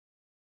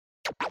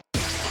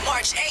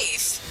March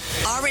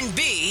 8th,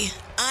 R&B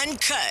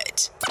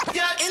Uncut.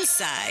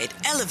 Inside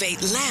Elevate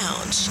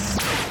Lounge.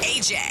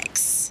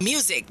 AJAX.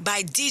 Music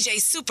by DJ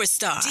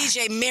Superstar,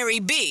 DJ Mary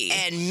B,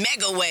 and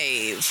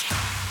Megawave.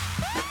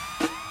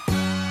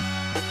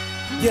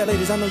 Yeah,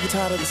 ladies, I know you're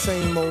tired of the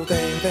same old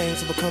thing.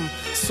 Things have become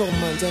so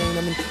mundane.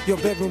 I mean, your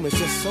bedroom is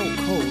just so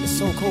cold. It's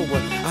so cold,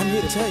 but I'm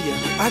here to tell you,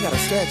 I got a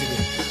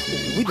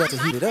strategy. We got to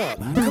heat it up.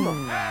 Come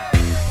on.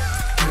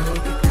 Girl,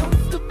 get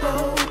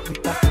comfortable. We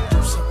about to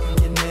do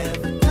something you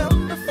never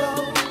done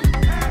before.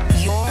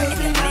 You're in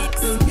the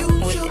mix with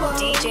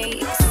DJ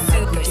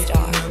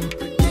Superstar.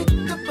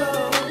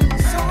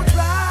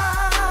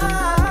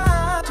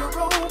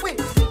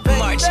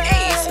 March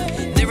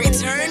 8th, the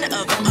return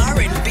of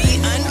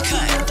R&B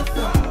Uncut.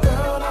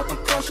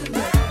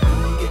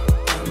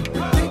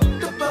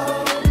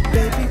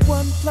 Baby,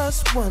 1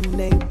 + 1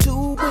 ain't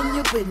 2 when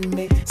you're with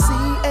me. C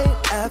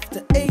ain't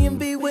after A and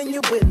B when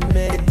you're with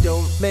me. It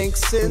don't make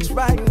sense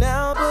right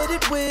now, but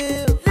it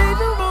will.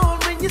 Later on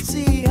when you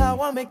see how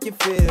I make you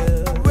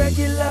feel.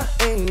 Regular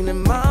ain't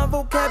in my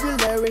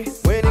vocabulary.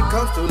 When it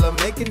comes to love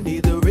making,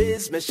 neither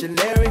is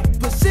missionary.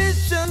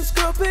 Positions,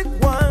 girl, pick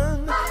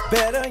one.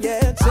 Better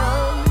yet,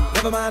 some.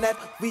 Never mind that,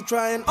 we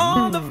trying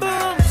all the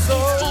fun. So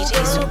It's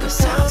DJ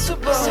Superstar.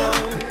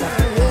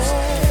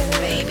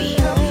 Baby.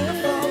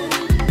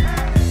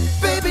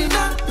 Baby,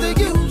 not the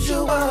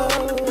usual.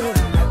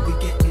 We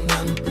getting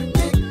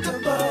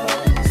unpredictable.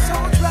 So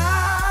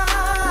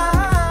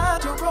try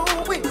to roll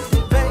with me,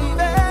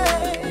 baby.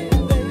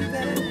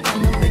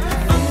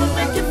 I'ma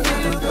make you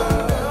feel,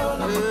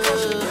 girl. I'ma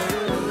cause you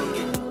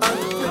get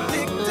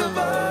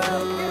unpredictable.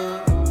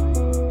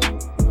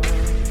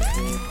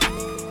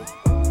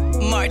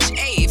 March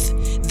 8th,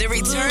 the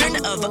return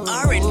of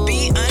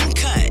R&B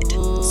Uncut.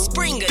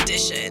 Spring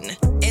edition.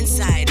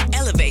 Inside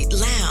Elevate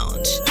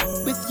Lounge.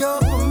 With your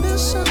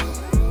permission,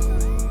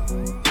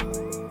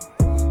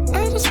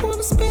 I just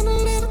wanna spend a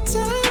little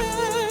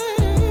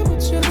time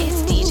with you.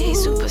 It's DJ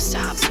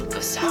Superstar.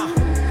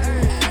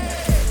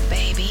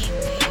 Baby.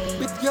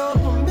 With your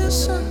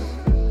permission,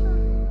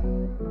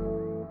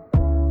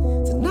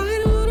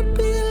 tonight I wanna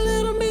be a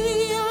little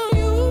me on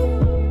you.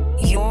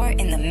 You're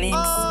in the mix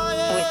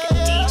with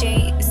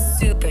DJ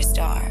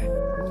Superstar.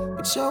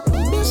 With your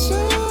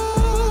permission,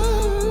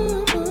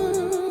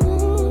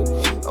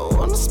 I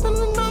wanna spend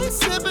the night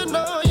sipping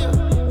on you.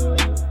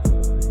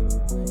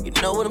 You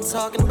know what I'm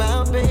talking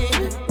about,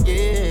 baby,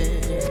 yeah.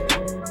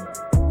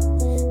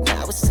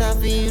 Now it's time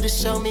for you to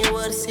show me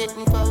what it's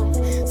hitting for.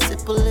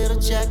 Sip a little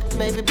Jack,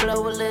 maybe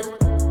blow a little.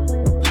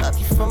 Love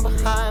you from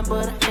behind,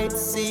 but I hate to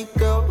see you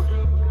go.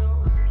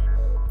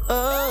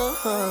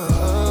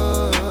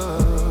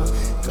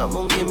 Come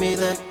on, give me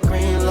that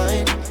green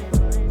light.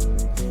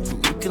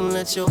 You can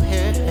let your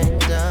hair hang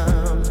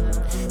down,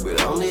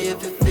 but only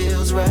if it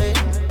feels right.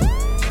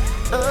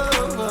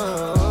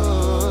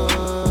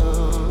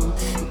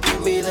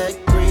 Give me that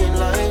green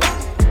light.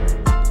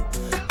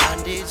 I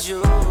need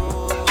you to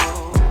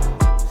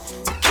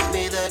give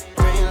me that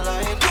green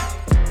light.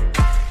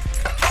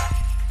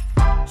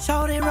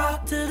 Shorty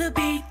rock to the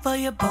beat for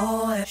your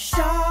boy.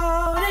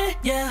 Shorty,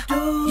 yeah,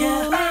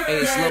 yeah. Hey,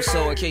 it's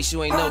Loso, in case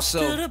you ain't know so.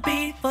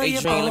 Hey,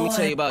 Dream, let me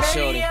tell you about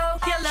Shorty.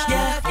 Shorty is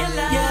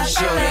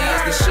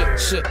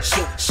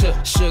the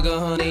sugar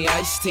honey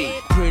iced tea.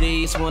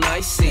 Prettiest one I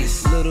see,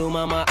 little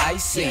mama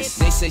icy. They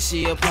say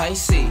she a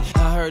Pisces,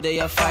 I heard they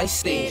are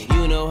feisty.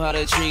 You know how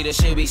to treat her,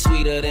 she'll be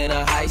sweeter than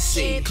a high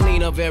C.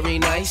 Clean up very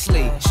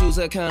nicely, shoes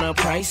are kinda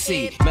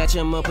pricey. Match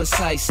 'em up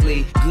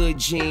precisely, good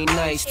jean,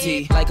 nice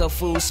tea. Like a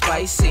food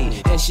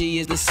spicy, and she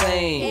is the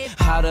same.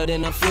 Hotter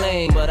than a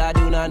flame, but I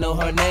do not know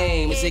her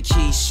name. Is it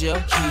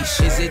Keisha?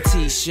 Is it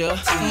Tisha?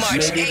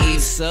 March Maybe 8th,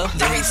 Lisa?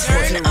 the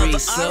return of R&B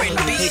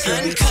It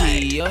could be Uncut.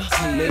 Tia,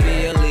 maybe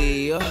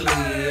Aaliyah.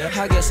 I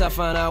guess I'll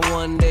find out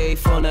one day.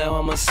 For now,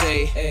 I'ma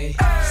say, hey.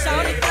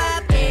 Shorty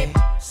vibe, babe.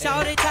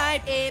 Shorty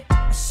type, babe.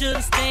 I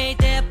should've stayed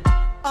there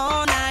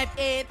all night,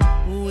 babe.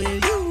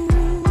 With you.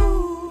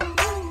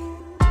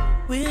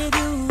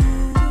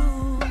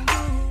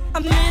 I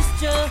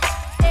missed your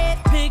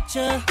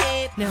picture.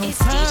 Now It's it's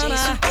time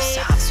DJ I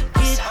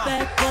Superstar. get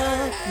back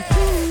up with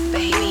you.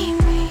 Baby.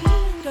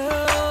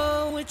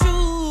 Girl, with you.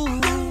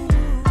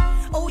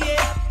 Oh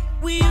yeah,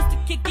 we used to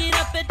kick it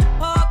up at the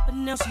park, but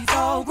now she's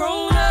all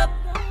grown up.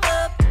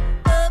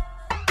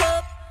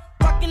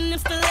 Rocking them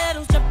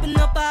stilettos, jumping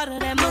up out of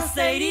that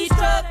Mercedes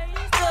truck.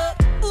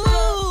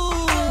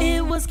 Ooh,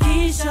 it was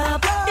Keisha,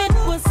 it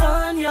was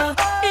Sonya,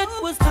 it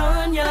was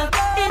Tanya,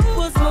 it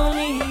was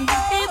Monique,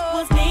 it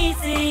was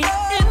Niecy,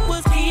 it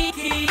was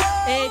Kiki.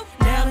 Hey,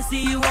 now to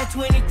see you at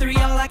 23,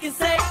 all I can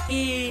say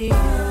is.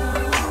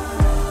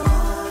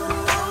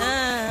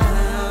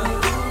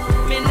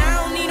 Man, I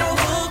don't need no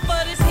hook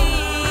for this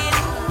hit.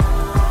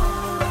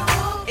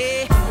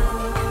 Eh.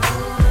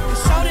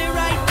 'Cause shorty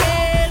right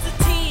there's a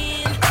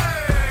 10.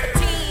 A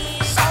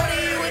 10. Shorty,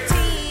 you a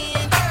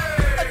 10.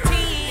 A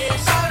 10.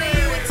 Shorty,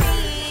 you a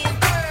 10.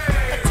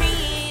 A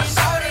 10.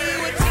 Shorty, you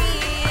a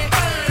 10.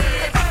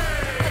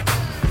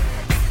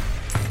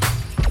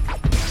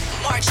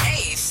 March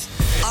 8th,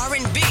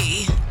 R&B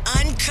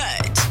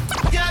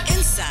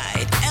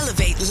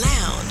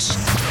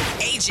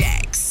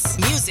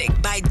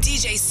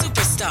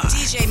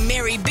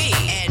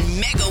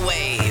Mega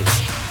Wave.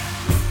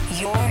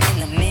 You're in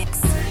the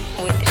mix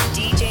with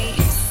DJ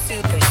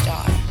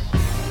Superstar.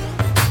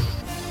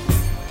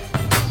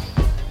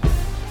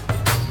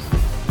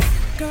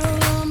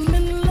 Girl, I'm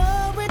in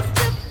love with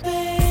you,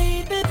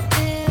 baby,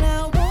 and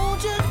I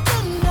want you to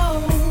know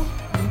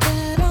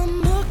that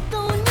I'm hooked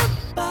on your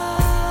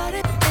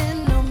body,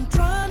 and I'm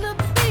trying to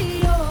be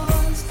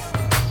yours.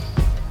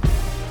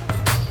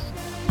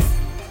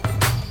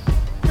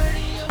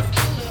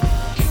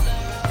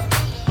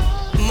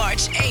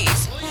 March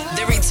 8th,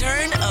 the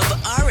return of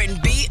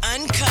R&B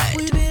Uncut.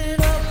 We beat it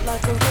up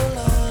like a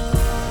roller.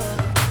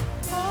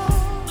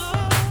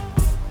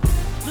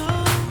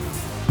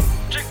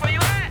 Chick, where you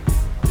at?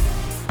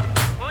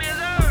 Oh, yes,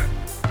 sir.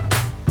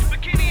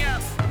 Bikini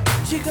up.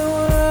 She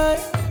gon' right,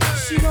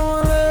 she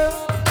gon'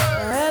 left,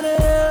 and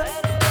it,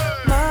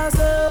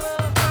 myself.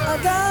 I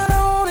got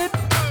on it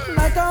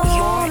like I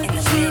You're want in it.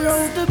 the She mix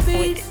rode the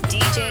beat with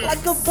DJ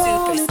like a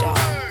pony. Superstar.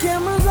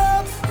 Cameras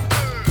up,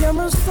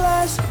 cameras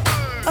flash.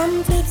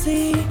 I'm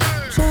tipsy,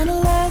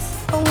 tryna last.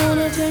 I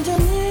wanna change her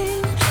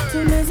name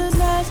to Mrs.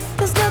 Nash.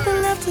 There's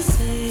nothing left to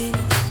say.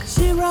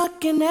 She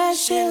rockin' that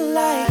shit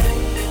like.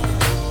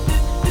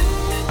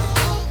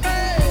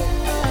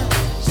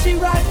 She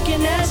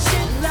rockin' that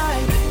shit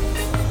like.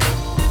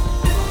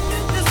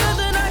 There's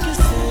nothing I can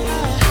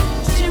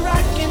say. She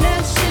rockin'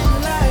 that shit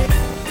like.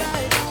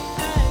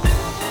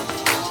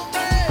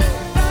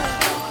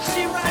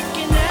 She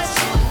rockin' that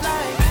shit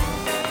like.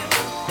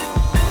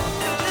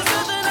 There's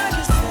nothing I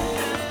can say.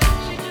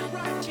 She just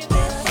rockin'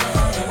 that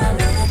shit. And I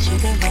know that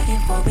you've been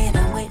waiting for it,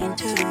 I'm waiting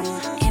too.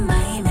 In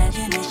my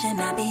imagination,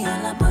 I be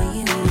all up on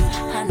you.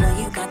 I know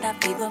you got that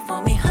fever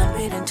for me,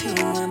 102.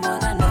 And boy,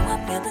 I know I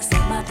feel the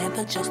same, my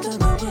temperature's through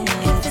the roof.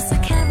 If it's a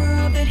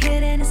camera up in here,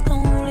 then it's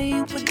only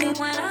you forget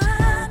what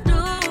I do.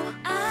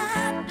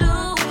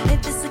 If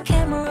it's a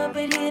camera up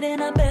in here,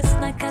 then I best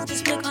not catch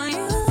this flick on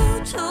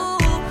YouTube.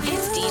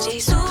 It's DJ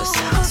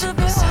Superstar.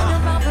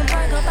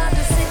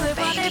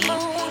 Baby.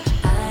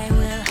 I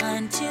will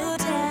hunt you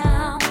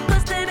down.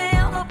 'Cause baby,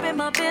 I'm up in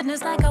my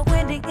business like a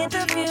wedding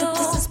interview. But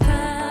this is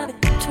private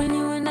between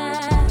you and I.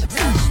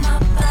 Touch my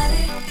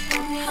body,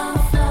 put me on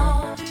the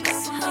floor.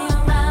 Whistle me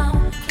around,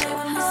 play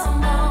with me some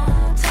more.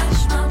 Touch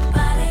my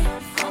body,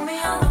 put me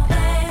on the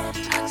bed.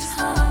 I just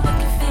wanna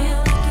make you feel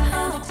like you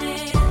never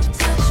did.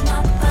 Touch my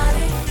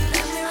body,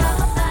 let me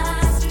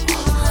relax.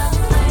 All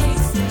the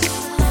ways,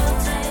 just a little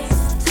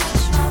taste.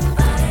 Touch my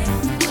body,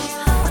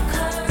 all the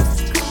curves.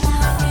 Come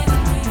on, give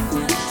me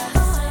what I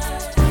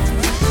deserve.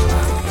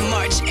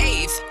 March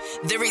 8th,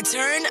 the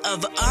return of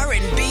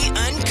R&B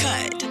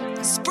Uncut.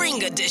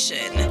 Spring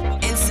edition.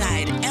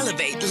 Inside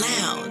Elevate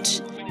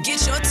Lounge.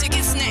 Get your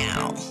tickets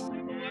now.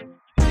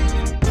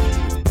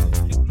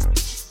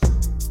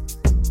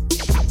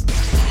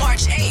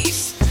 March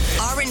 8th,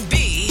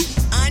 R&B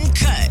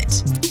Uncut.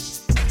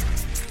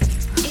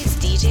 It's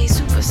DJ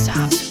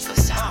Superstar.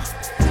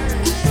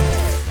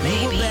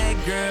 You a bad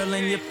girl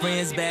and your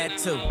friends bad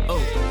too.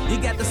 Oh, you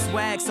got the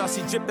swag,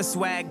 saucy drippin'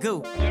 swag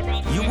goo.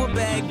 You a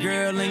bad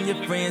girl and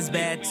your friends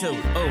bad too.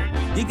 Oh,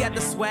 you got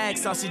the swag,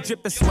 saucy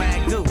drippin'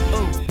 swag goo.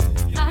 Oh.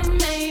 I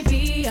may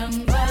be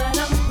young, but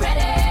I'm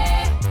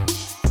ready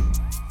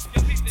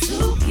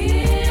to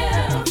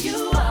give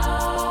you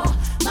all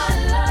my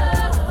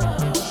love.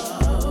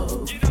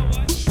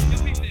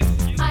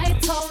 I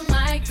told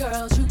my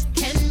girls you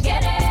can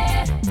get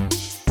it.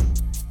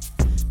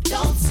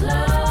 Don't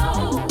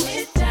slow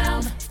it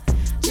down,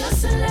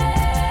 just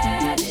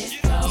let it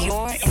go.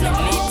 You're in the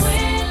mix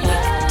with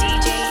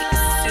DJ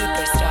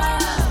Superstar.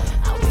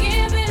 I'll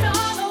give it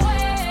all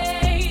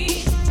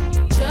away.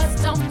 Just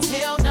don't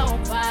tell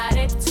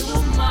nobody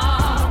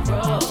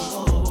tomorrow.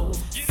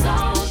 So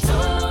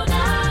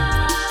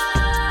tonight,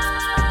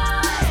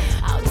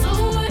 I'll do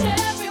it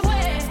every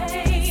way.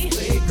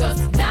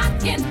 Because I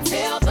can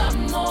tell the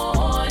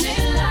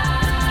morning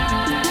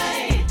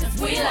light. 'Cause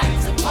we like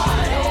to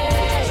party.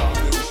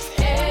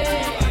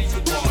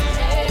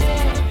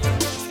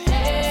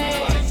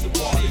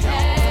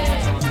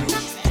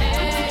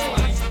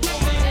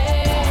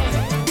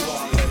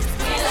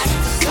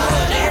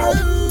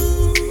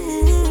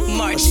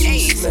 March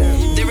 8th,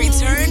 the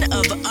return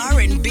of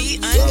R&B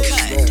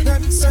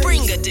Uncut.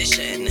 Spring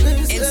edition.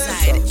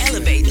 Inside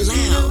Elevate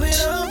Lounge.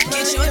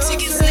 Get your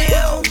tickets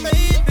now.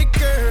 Baby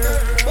girl,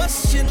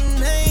 what's your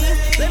name?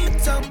 Let me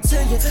talk to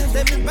you.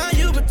 Let me buy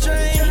you a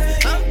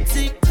drink. I'm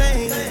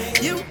T-Pain.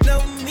 You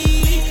know me.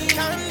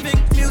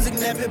 Convict music,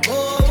 never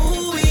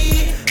boy.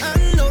 I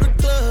know the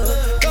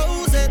club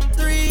goes at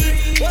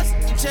 3. What's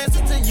the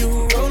chances of you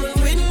rolling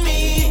with me?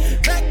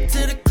 Back to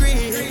the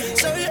crib,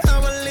 show you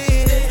how I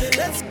live.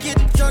 Let's get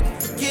drunk,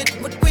 forget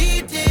what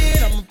we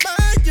did. I'ma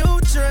buy you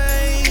a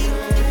drink.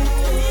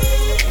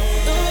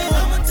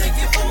 I'ma take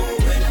you home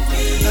with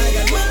me. I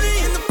got money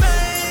in the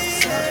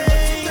bank. So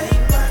what you think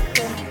about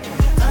that?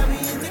 I be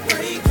in the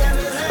great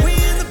Cadillac. We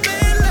in the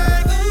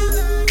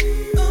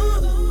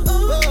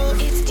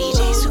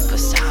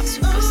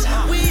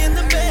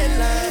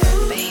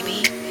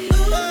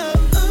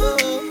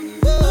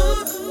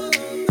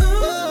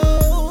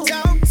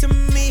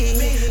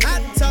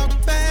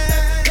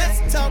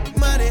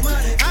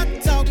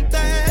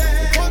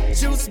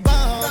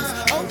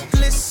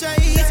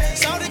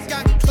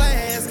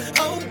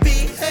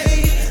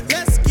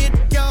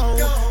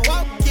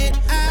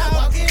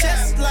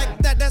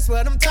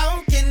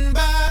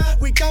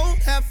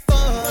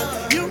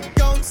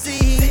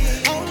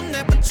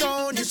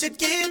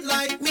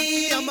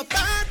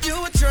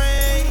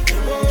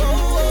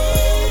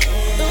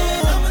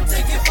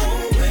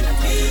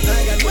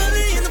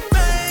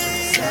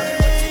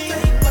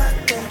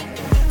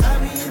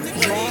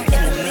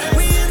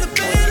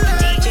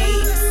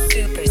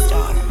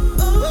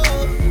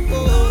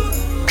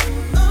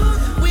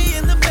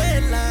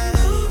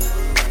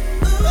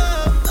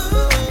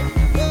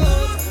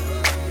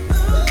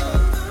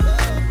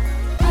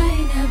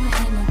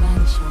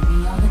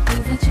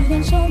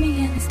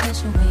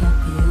I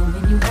feel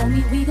when you hold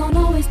me. We gon'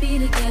 always be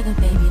together,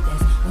 baby.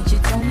 That's what you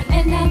told me,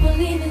 and I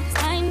believe it.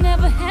 'Cause I ain't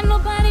never had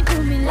nobody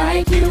do me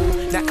like you.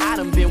 Now I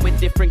done been with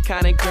different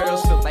kind of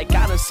girls. Feel like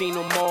I done seen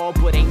them all,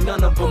 but ain't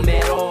none of them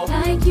at all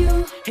like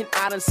you. And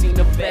I done seen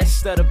the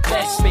best of the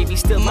best. Baby,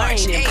 still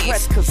March I ain't 8th,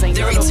 impressed, 'cause ain't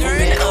the none of them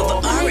return at all.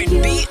 of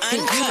R&B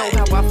And you know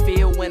how I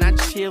feel when I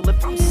chill.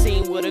 If I'm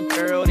seen with a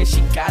girl, then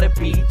she gotta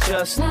be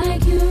just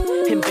like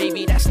you. And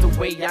baby, that's the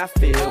way I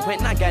feel.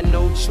 And I got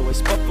no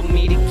choice but for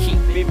me to keep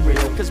it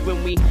real. 'Cause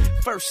when we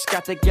first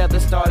got together,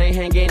 started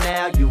hanging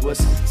out, you was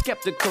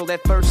skeptical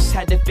at first,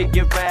 had to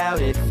figure out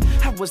if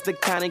I was the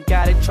kind of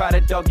guy that try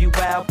to dog you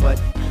out. But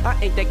I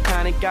ain't that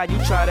kind of guy you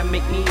try to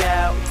make me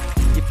out.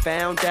 You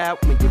found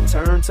out when you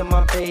turned to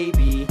my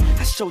baby.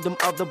 I showed them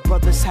other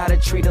brothers how to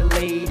treat a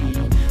lady.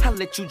 I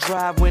let you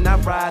drive when I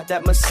ride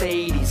that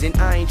Mercedes. And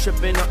I ain't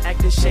tripping or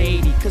acting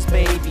shady. 'Cause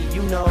baby,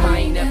 you know I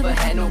ain't never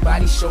had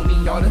nobody show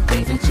me all the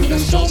things that you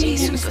done show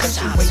me. In a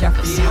special way I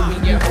feel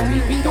when you hold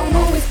me. We don't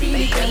always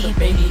be together,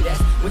 baby.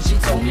 That's what you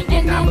told me,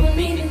 and I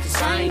believe it.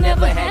 'Cause I ain't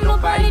never had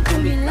nobody do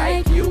me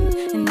like you.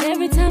 And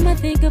every time I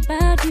think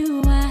about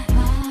you,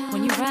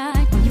 when you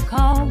ride, when you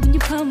call, when you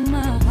come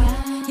up,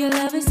 your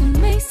love is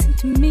amazing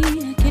to me.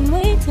 I can't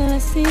wait till I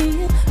see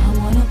you. I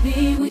wanna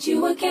be with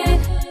you again.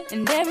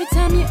 And every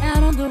time you're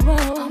out on the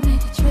road, I'll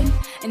make a trip.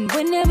 And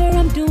whenever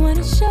I'm doing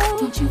a show,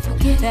 don't you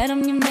forget that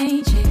I'm your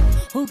main chick.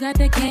 Who got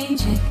that game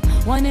chick?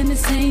 One and the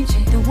same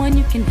chick, the one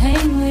you can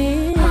hang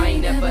with. I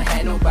ain't never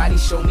had nobody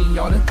show me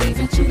all the things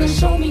that you done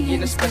show me.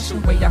 In a special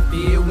way I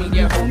feel when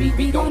you hold me.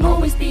 We gon'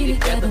 always be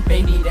together,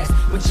 baby. That's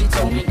what you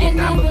told me,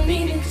 and I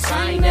believe it. 'Cause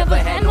I ain't never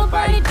had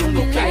nobody do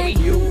me like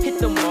you. Hit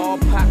them all,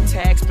 pop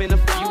tags, been a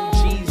few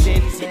G's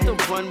in. Hit the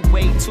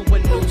runway to a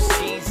new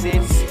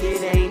season.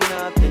 It ain't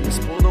nothing, it's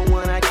for the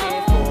one I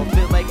care for.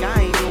 Feel like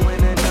I ain't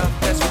doing enough,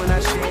 that's when I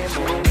share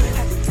more.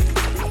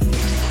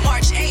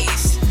 March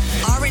 8th,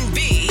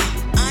 R&B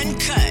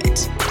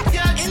Uncut.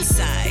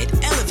 Inside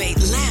Elevate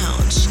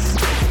Lounge.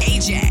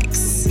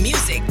 AJAX.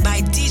 Music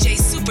by DJ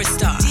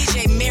Superstar,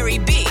 DJ Mary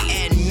B,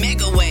 and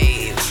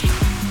Megawave.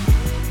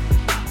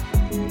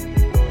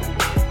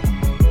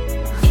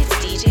 It's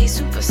DJ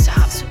Superstar.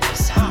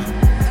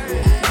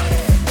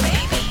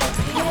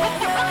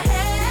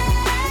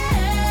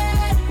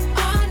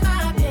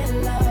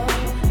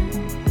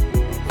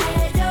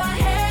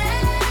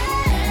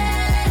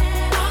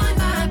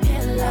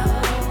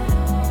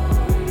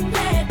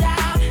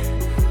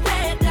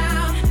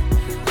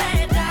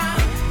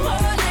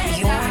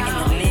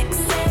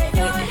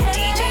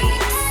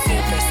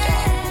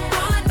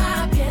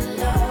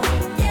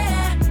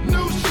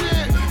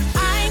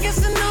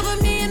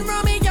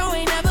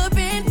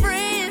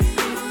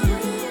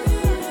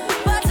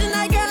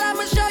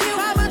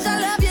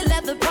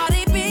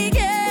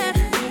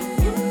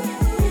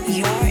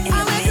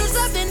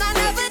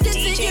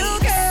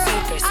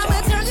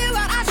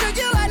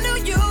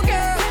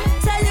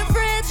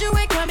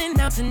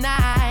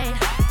 Tonight,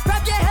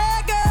 wrap your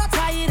hair, girl,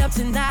 tie it up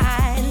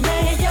tonight.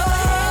 Lay your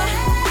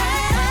head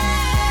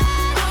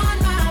on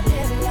my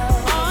pillow,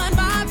 on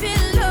my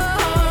pillow.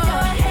 Lay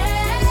your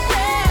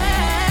head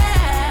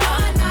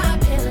on my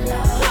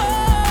pillow.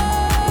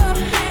 Oh,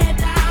 lay it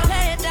down,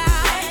 lay it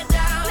down, lay it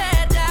down, lay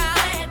it down,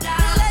 lay it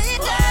down, lay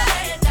it down,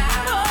 lay it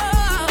down.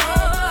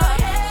 Oh,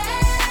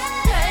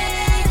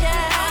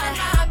 yeah, on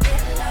my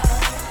pillow.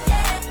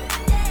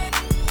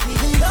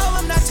 Even though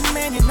I'm not your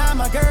man, you're not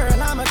my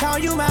girl, I'ma call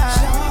you mine.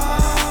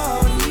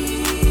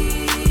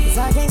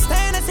 I can't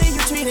stand to see you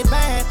treated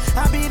bad.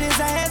 I beat his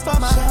ass for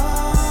my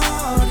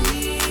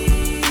shorty.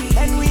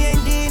 And we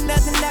ain't did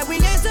nothing that we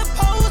ain't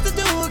supposed to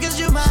do, 'cause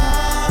you mine.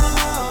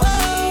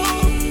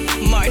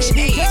 March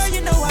 8th,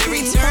 the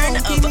return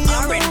of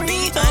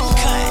R&B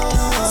Uncut.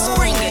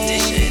 Spring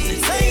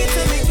edition.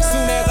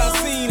 Soon as I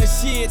seen the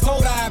shit,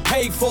 told her I'd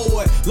pay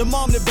for it. Lil'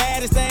 mom the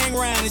baddest thing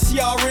round and she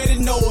already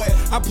know it.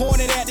 I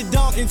pointed at the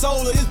dunk and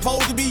told her it's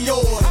supposed to be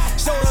yours.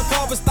 Showed her a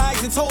couple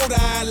stikes and told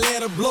her I'd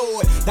let her blow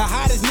it. The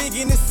hottest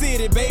nigga in the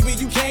city, baby,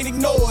 you can't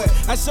ignore it.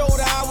 I showed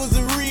her I was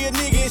a real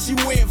nigga and she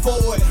went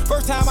for it.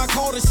 First time I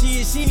called her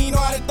shit, she didn't know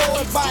how to throw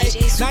a bite.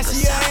 Now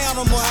she an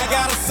animal, I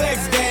got a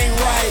sex game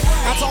right.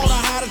 I taught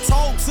her how to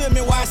talk to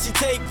me while she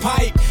take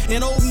pipe.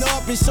 And open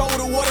up and show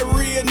her what a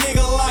real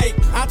nigga like.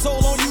 I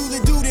told her you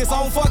to do this, I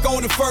don't fuck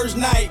on the first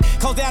night.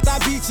 'Cause after I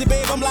beat you,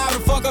 babe, I'm liable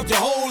to fuck up your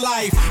whole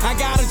life. I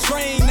got a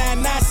train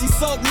now she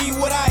suck me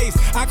with ice.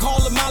 I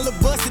call her my little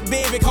busted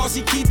baby, 'cause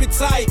she keep it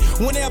tight.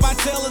 Whenever I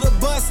tell her to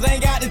bust, I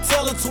ain't got to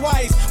tell her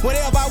twice.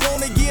 Whenever I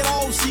wanna get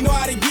on, she know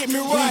how to get me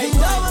right. Even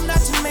though I'm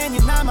not your man,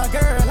 you're not my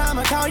girl,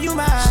 I'ma call you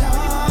mine.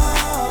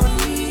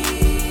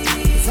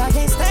 'Cause I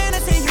can't stand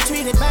to see you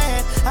treated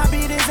bad. I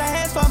beat his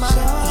ass for my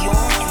shorty.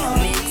 You're in the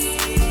mix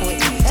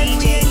with And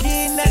we DJ ain't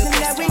did nothing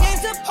that we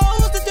ain't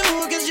supposed to do,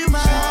 'cause you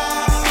mine.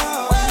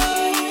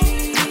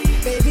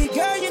 Baby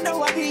girl, you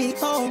know I be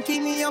home,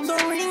 keep me on the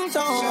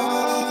ringtone.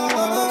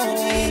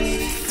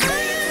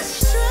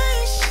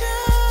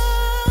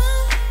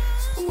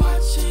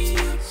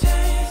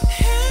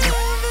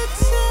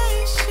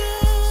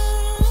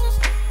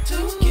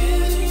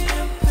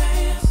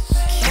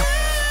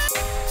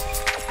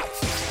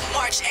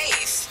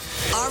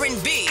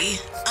 R&B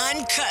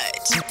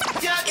Uncut.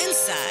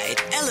 Inside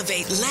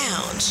Elevate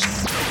Lounge.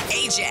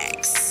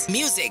 AJAX.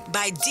 Music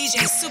by DJ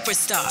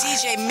Superstar,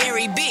 DJ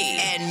Mary B,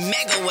 and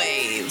Mega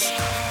Wave.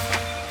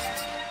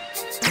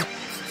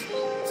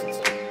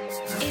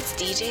 It's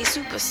DJ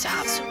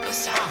Superstar,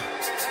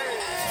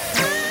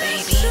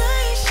 baby.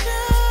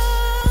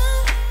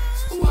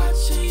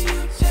 Watching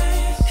you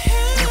dance,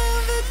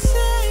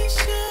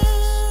 invitation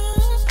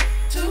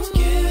to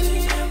get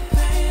in your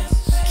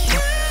pants.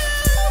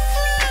 Come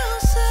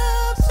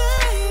closer,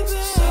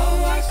 baby, so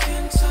I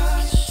can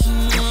touch.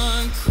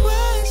 One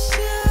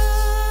question: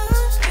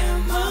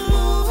 am I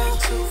moving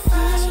too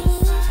fast?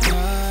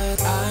 But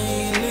I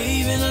ain't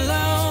leaving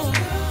alone.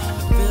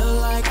 Feel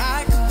like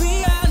I could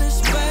be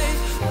honest, babe.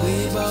 We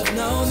both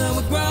know that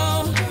we're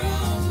grown.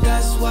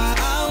 That's why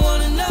I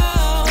wanna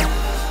know,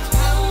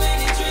 how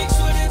many drinks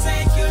would it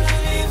take you to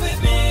leave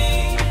with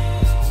me?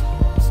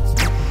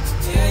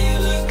 Yeah, you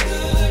look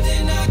good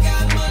and I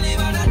got money,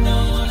 but I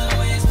don't wanna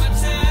waste my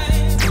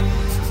time.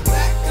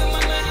 Back of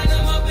my mind,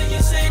 I'm hoping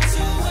you say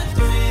 2 or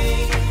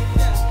 3.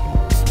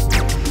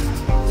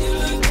 You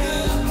look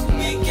good,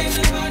 we came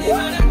to party,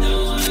 but I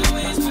don't wanna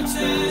waste my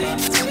time.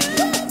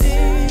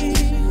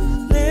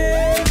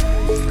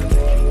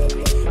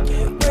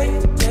 Can't wait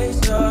to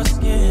taste your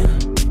skin.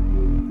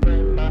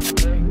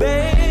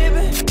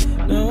 Baby,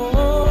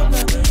 no,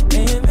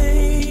 in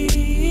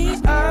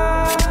these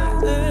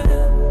eyes,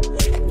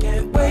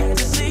 can't wait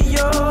to see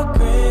your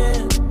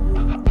grin.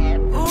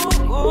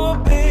 Ooh,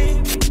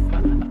 baby,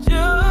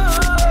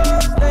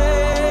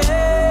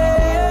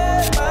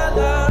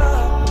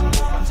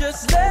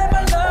 just let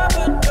my love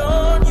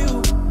adorn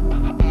you.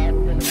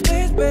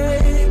 Please,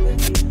 baby,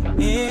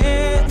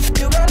 yeah,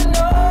 you gotta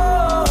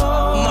know.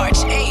 March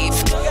 8th,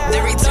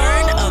 the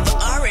return of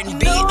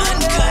R&B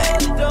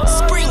Uncut.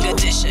 Spring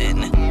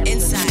edition.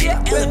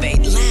 Inside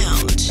Elevate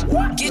Lounge.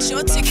 Get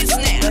your tickets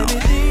now.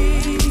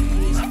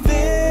 These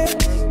fears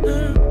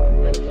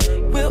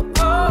will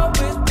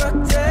always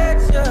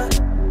protect you,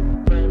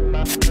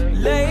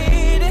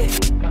 lady.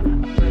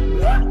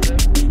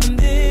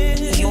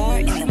 This You're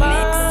in the is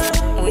mine. mix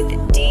with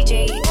DJ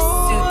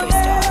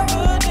Superstar.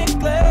 Never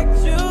neglect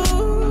you,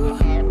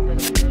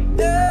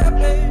 yeah,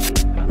 baby.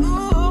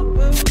 Ooh,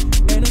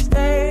 and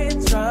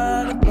instead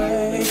trying to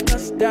break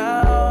us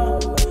down,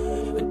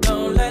 but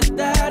don't let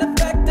that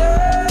affect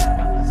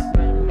us.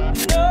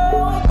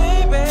 No,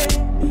 baby,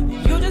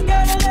 you just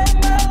gotta let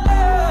my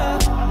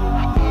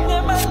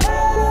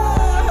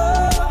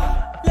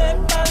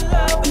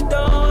love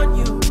adorn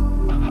you.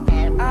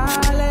 I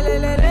let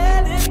it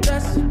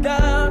dress you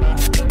down.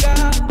 You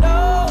gotta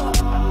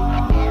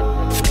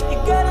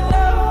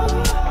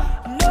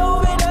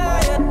know that I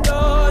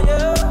adore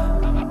you.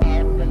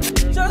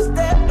 Just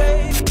that,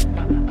 baby.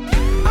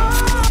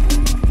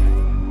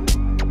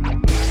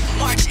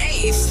 March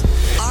 8th,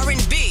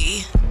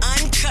 R&B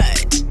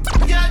Uncut.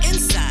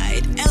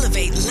 Inside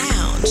Elevate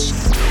Lounge.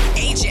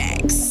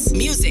 AJAX.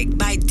 Music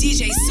by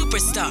DJ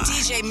Superstar,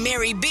 DJ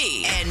Mary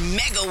B, and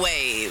Mega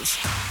Wave.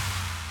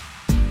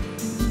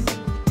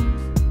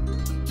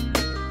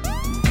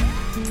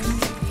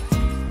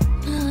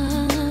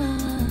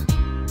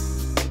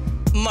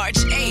 March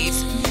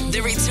 8th,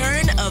 the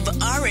return of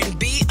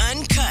R&B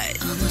Uncut.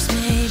 Almost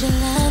made you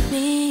love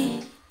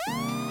me.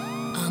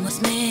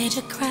 Almost made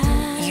you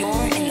cry.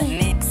 You're in the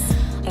mix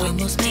with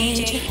Almost made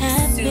DJ you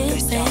happy,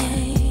 Superstar.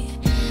 babe.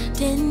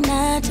 Didn't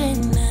I?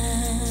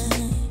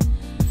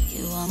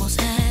 You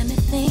almost had me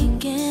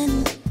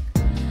thinking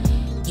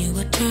you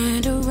were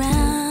turned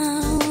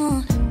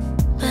around.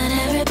 But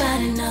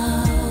everybody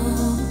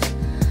knows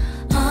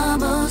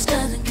almost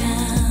doesn't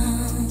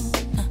count.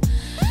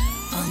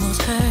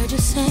 Almost heard you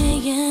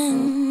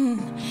saying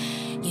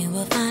you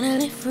were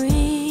finally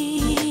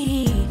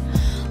free.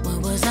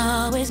 What was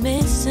always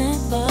missing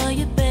for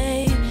you,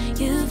 babe?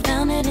 You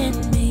found it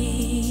in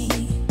me.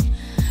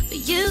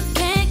 But you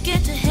can't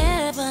get to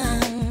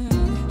heaven,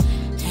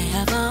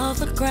 have off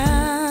the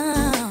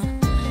ground.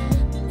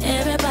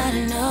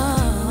 Everybody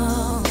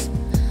knows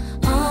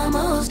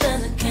almost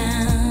doesn't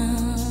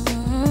count.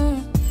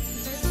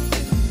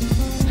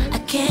 I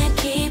can't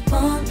keep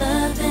on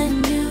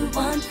loving you,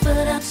 1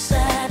 foot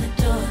outside the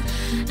door.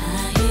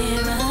 I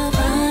hear a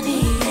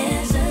funny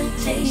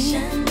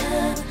hesitation,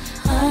 a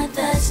heart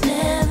that's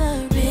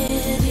never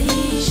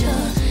really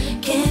sure.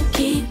 Can't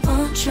keep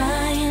on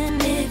trying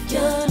if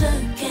you're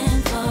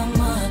looking for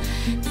more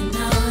than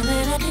all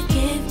that I could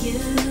give you,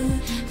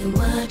 than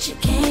what you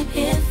came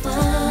here for.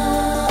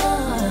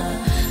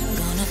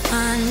 Gonna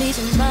find me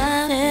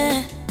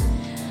somebody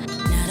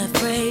not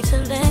afraid to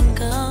let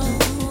go.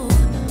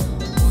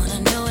 Wanna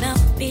know that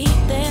I'll be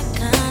that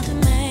kind of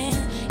man.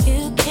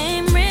 You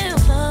came real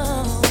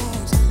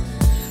close,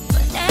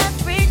 but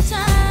every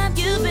time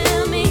you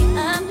build me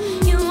up,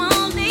 you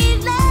only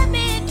let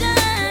me down.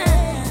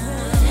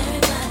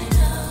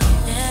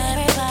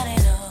 Everybody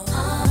knows,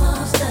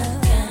 almost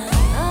doesn't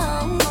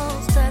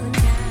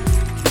count.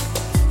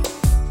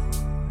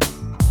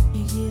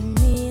 You give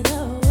me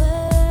the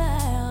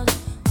world.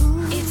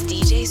 It's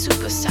DJ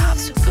Superstar,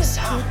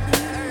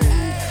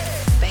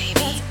 baby.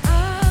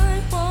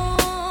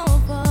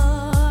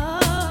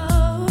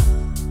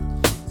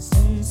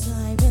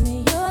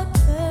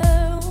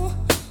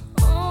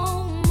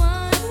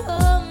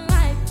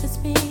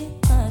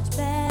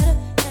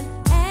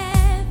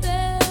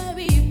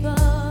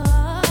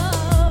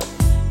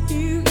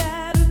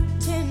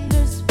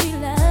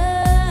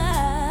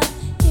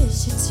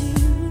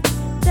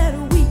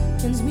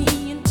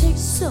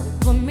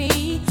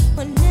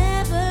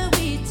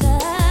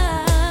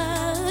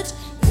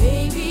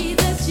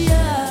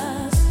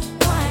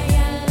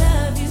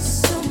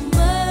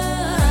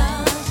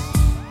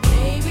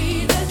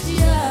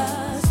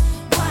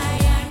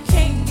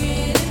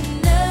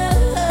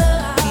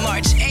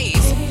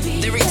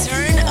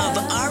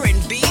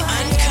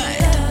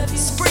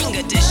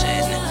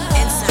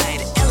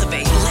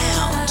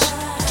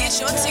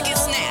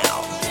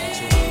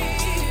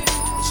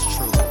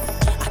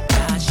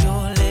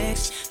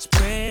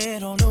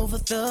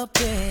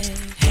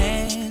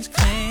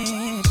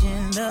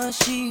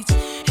 the sheets.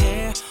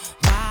 Hair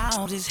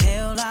wild as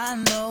hell, I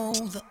know.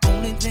 The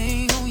only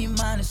thing on your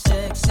mind is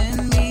sex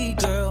and me.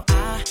 Girl,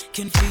 I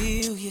can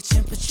feel your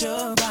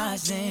temperature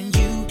rising.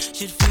 You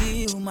should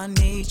feel my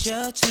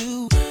nature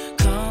too.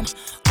 Come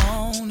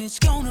on, it's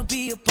gonna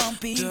be a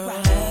bumpy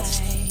ride. Let's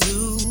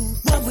do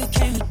what we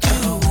came to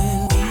do.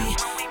 When we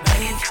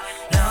make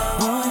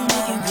love,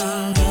 making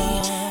good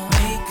love,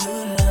 make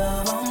good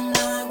love all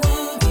night.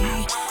 When we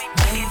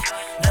make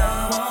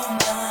love all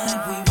night,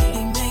 we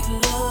really make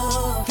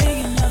love.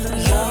 Make another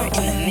love. You're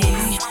in the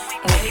mix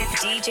with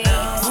DJ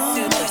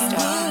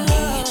Superstar.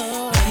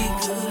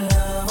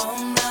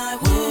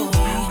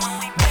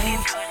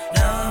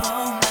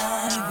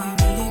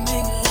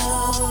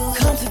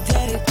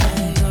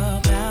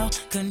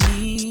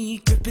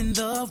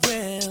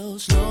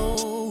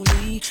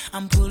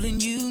 I'm pulling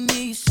you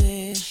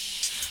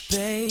nieces.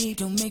 Babe,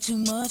 don't make too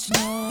much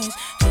noise.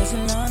 There's a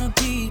lot of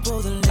people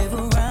that live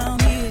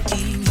around here.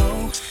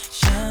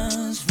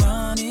 Emotions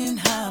running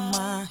high.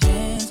 My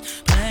hands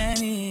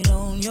planted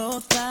on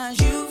your thighs.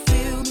 You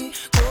feel me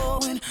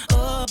going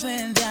up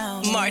and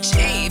down. March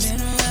 8th,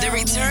 the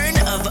return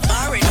of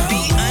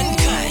R&B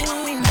Uncut.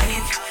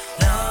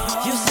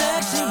 Your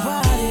sexy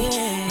body.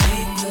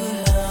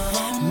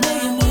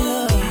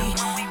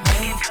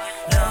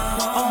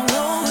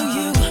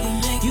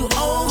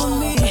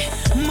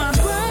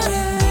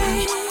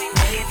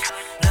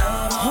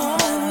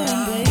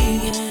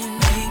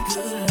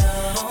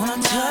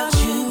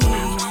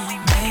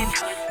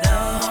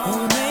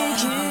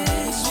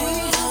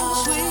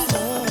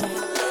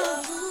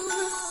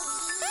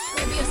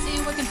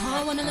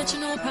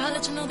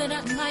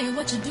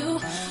 What you do,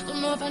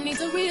 don't know if I need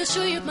to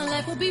reassure you, my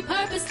life will be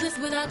purposeless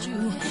without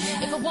you.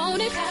 If I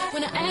want it,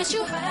 when I ask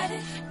you,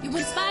 you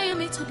inspire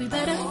me to be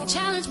better. You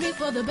challenge me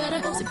for the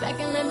better. Sit back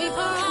and let me pour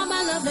out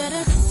my love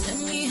letter. Let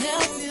me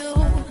help you.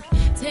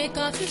 Take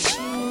off your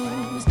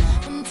shoes,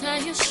 untie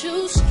your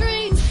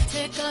shoestrings.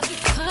 Take off your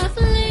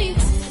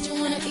cufflinks. Said you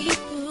wanna eat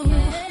food.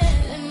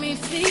 Let me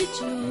feed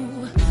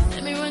you.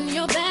 Let me run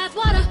your bath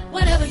water,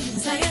 whatever you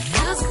desire.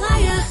 House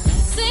fire,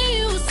 sing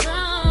you a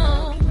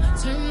song,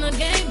 turn the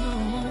game on.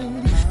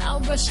 I'll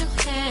brush your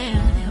hair,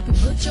 help you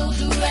put your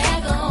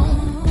do-rag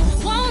on.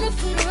 Want a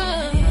foot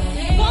rub,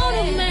 want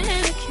a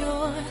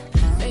manicure.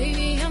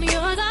 Baby, I'm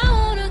yours, I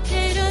wanna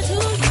cater to you,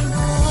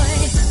 boy.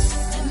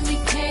 Let me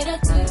cater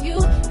to you,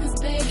 'cause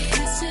baby,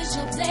 this is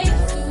your day.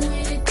 Do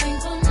anything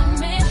for my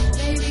man,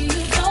 baby, you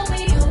blow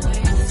me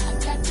away. I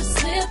got your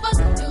slippers,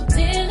 your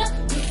dinner,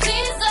 your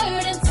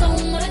dessert, and so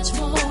much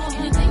more.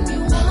 Anything you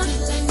want,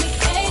 let me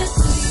cater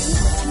to you.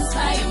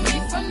 Inspire me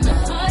from the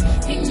heart,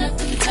 ain't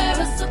nothing tear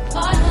us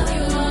apart.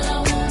 You're all I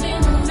want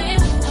in a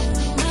man. I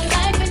put my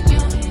life in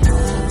your hands. I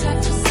got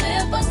your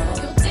slippers,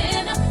 your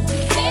dinner,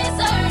 your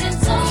dessert, and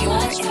so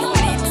much more.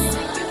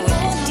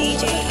 With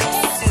DJ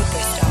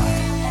Superstar.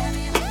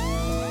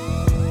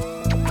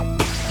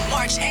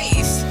 March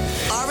 8th,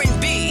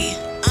 R&B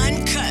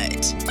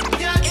Uncut.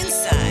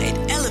 Inside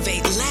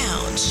Elevate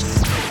Lounge.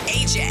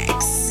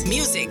 AJAX.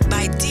 Music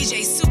by DJ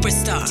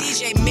Superstar,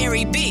 DJ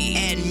Mary B,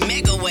 and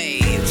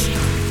Megawave.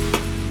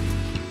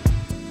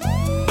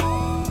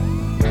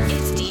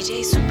 It's DJ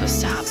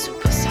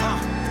Superstar.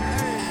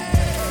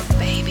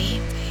 Baby.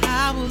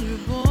 I was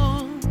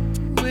reborn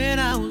when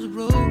I was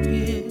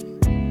broken.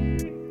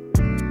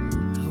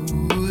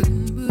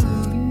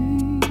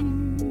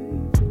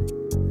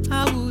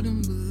 I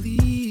wouldn't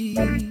believe,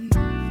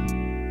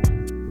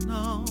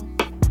 no.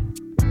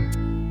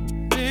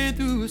 Been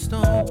through a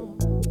storm,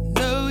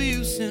 no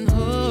use in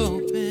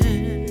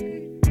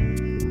hoping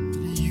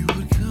that you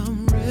would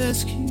come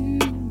rescue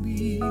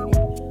me.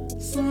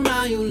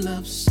 Somehow your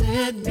love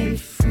set me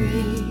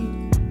free,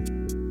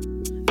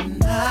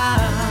 and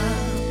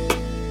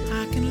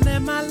I can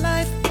let my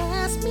life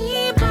pass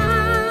me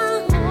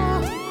by.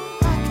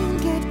 I can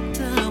get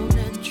down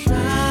and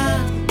try,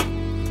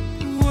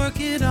 work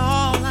it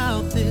all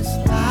out this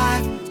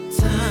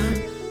lifetime.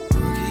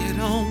 Work it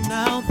on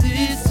out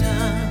this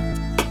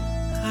time.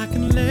 I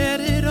can let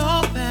it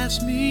all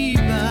pass me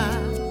by.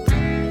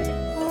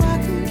 Or I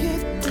can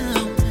get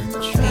down and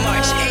try.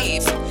 March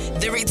 8th,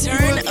 the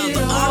return of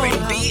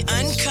R&B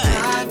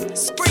Uncut,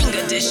 Spring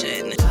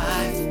Edition.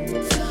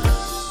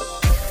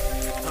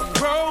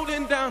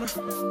 Rolling down a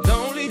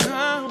lonely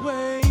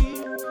highway,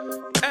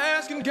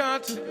 asking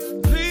God to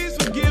please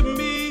forgive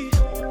me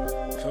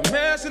for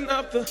messing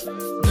up the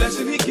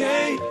blessing He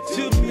gave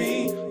to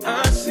me.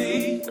 I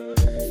see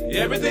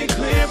everything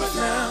clearer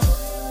now.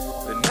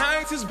 The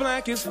night is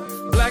black as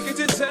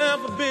it's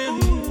ever been.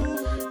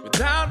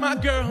 Without my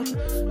girl,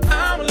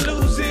 I'ma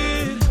lose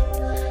it.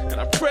 And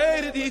I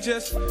pray that He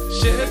just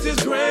sheds His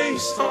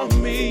grace on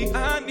me.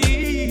 I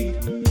need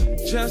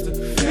just to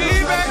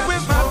be back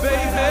with my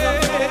baby.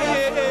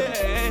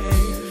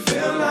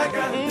 Feel like I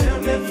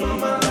damn near threw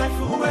my life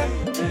away.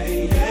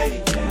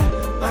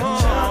 Like a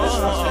child that's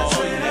lost that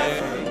sweet.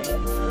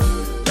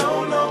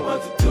 Don't know what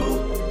to do.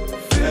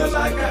 Feel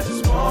like I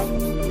just walked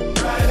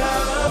right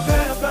out of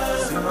heaven.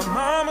 See, my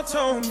mama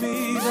told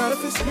me that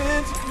if it's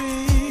meant to be,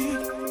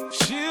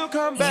 she'll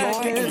come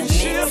back and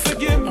she'll she'll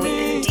forgive me.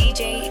 with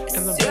DJ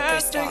And the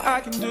best thing Superstar.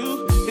 I can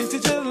do is to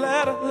just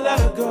let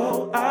her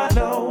go. I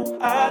know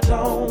I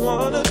don't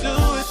wanna do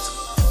it,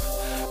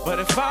 but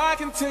if I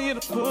continue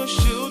to push,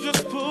 she'll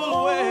just pull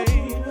away.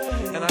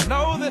 And I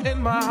know that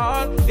in my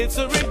heart it's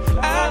a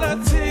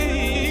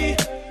reality.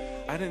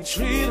 I didn't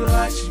treat her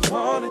like she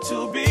wanted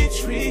to be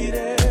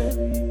treated,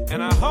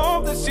 and I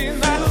hope that she's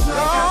not alone.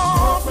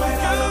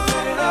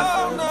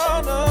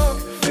 No.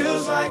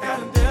 Feels like I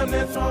done damn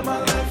it thrown my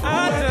life away.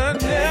 I done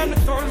damn it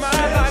thrown my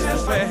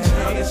life away.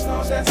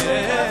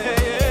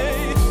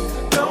 Yeah.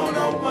 Don't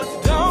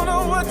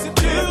know what to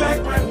do. Get back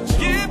right with you.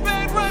 Get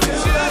back right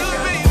with you,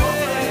 baby.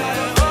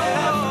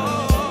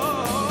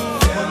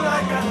 Feel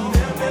like I done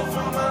damn it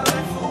thrown my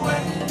life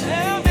away.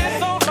 Damn it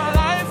thrown my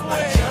life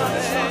away.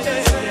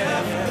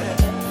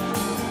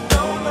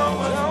 Don't know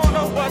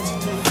what to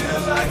do.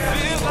 Feels like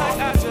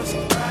I just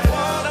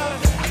wanna.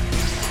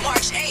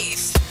 March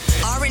 8th,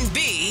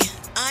 R&B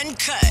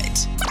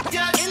Uncut.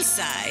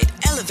 Inside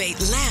Elevate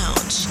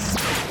Lounge.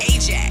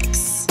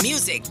 AJAX.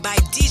 Music by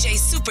DJ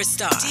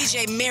Superstar,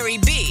 DJ Mary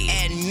B,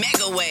 and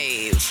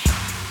Megawave.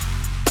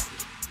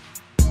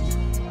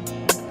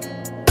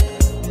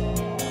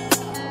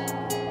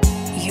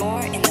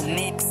 You're in the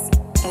mix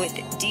with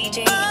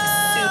DJ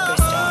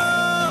Superstar.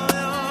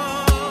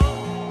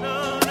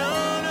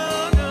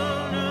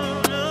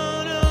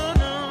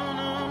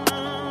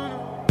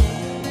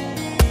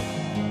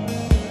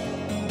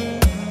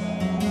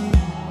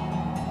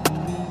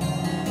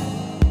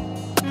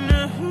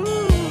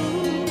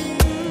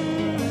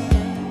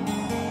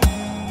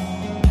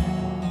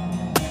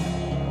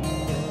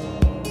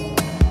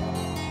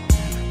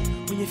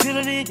 You feel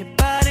it in your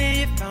body,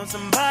 you found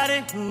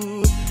somebody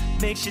who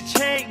makes you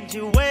change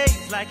your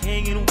ways, like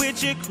hanging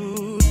with your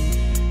crew.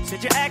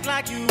 Said you act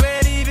like you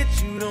ready, but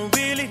you don't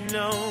really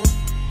know.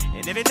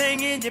 And everything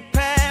in your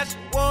past,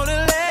 you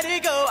wanna let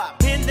it go. I've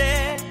been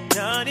there,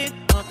 done it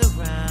on the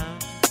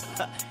round.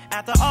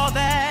 After all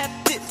that,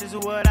 this is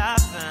what I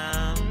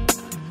found.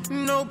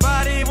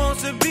 Nobody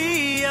wants to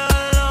be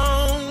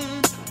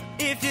alone.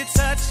 If you're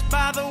touched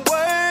by the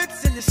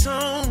words in the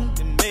song,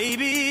 then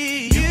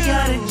maybe you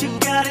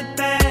got it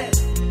bad.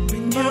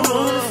 When you're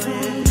on the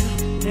phone,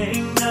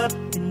 hang up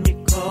and you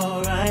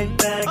call right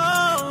back.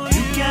 Oh,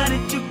 you got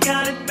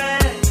it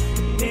bad.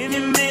 If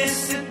you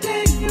miss a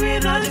day, you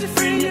realize you're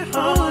free, your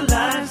whole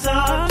life's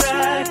off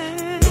track.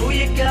 Know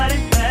you got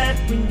it bad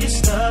when you're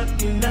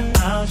stuck in the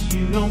house,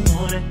 you don't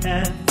wanna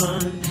have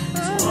fun.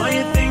 That's all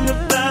you think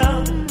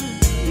about.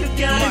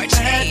 March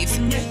 8th,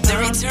 the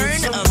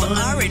return of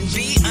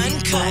R&B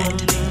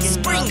Uncut,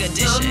 Spring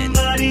Edition.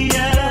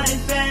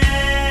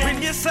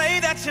 When you say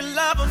that you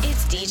love them,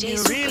 It's DJ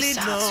you really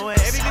Superstar, know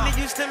Superstar. everything that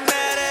used to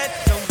matter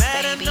don't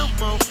matter Baby. no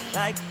more.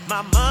 Like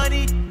my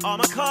money, all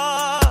my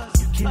cars,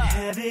 you can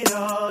have it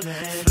all.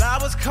 And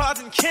flowers, cards,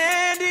 and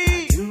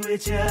candy, you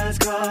it just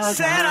cause.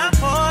 Said I'm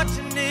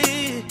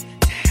fortunate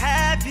to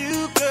have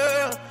you,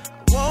 girl. I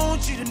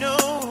want you to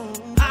know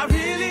I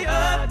really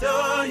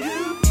adore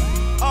you.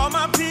 All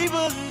my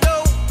people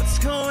know what's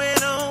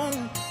going on.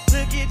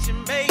 Look at your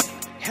mate,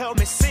 help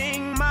me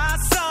sing my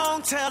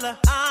song. Tell her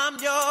I'm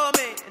your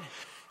man,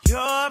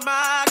 you're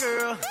my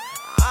girl.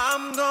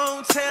 I'm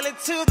gonna tell it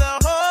to the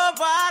whole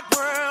wide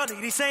world.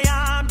 Lady say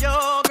I'm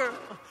your girl,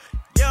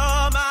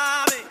 you're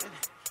my man.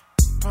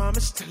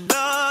 Promise to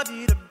love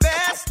you the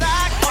best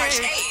I can. March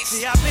 8th,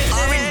 See, I've been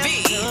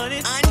R&B there, done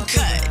it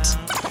Uncut.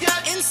 around.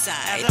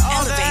 Inside After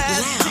all Elevate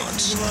that,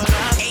 Lounge.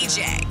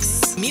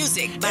 AJAX.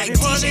 Music by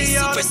Everyone DJ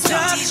ought to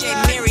Superstar, just DJ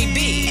like Mary B,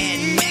 me.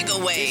 and It's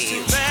Megawave.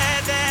 too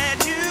bad that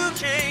you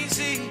can't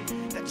see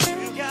that you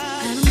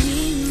got. I don't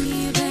need to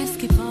be a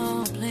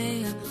basketball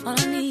player. All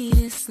I need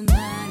is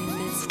somebody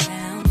that's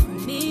down for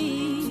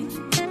me.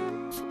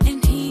 And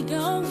he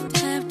don't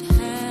have to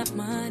have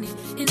money.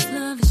 His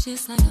love is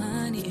just like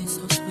honey, it's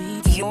so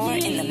sweet. You're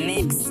in the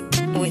mix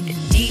with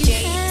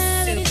DJ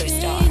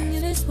Superstar.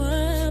 In this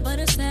world, but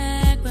a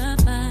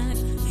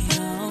sacrifice, it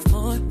all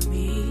for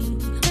me.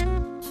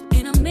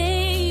 And I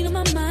made up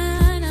my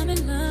mind, I'm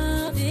in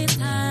love this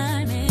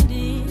time, and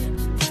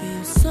it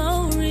feels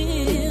so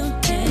real.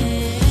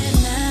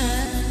 And I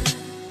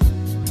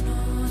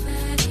know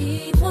that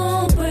he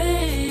won't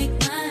break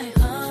my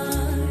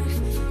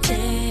heart.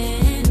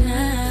 And I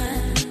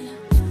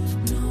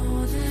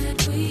know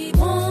that we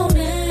won't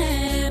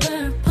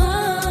ever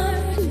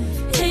part.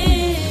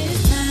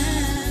 It's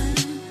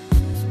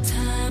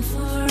time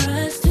for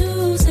us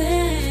to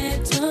say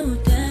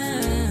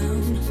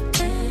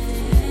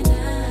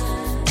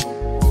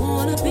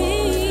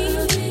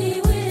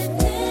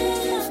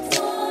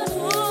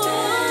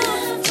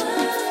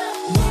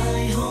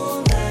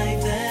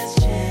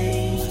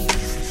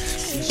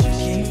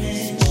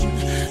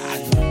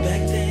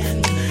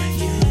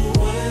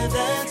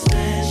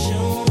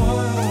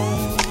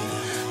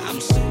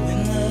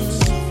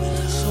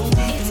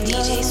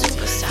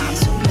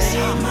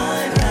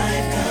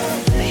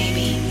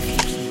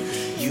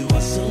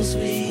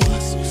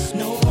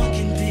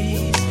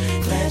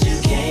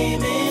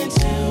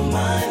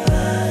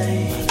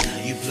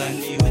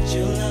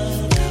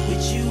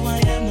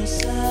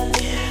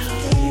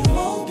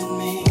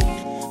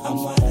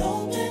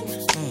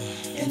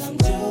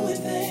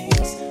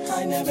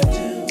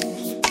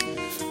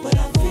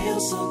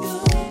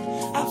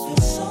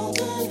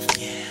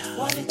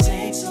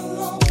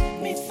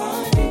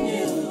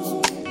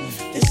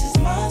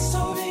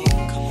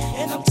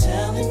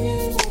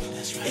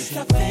It's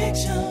not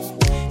fiction,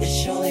 it's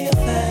surely a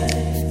fact.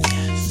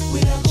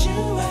 Without you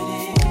right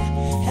here,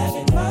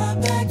 having my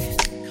back,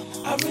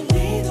 I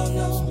really don't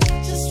know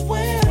just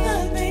where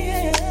I'd be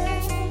at.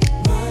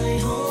 My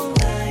whole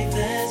life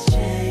has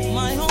changed.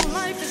 My whole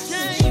life has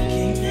changed. Since you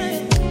came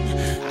in,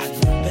 I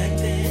knew back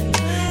then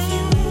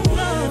you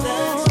were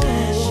that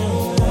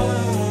special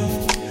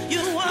one.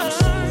 You were. I'm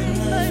so in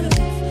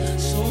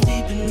love, so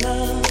deep in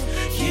love.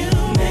 You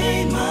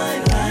made my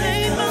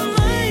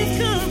life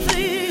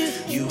complete.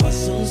 You are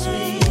so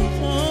sweet,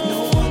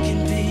 no one can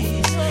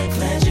be.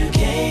 Glad you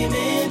came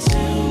into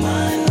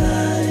my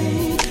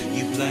life.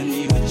 You blind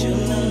me with your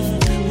love.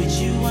 With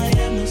you I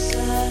have no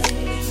sight.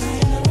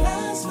 And the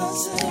last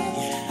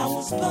night I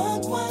was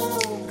bugged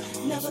wild.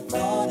 Never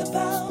thought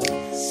about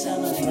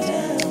settling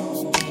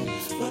down.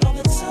 But all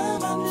the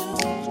time I knew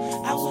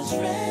I was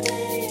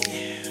ready.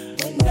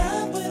 But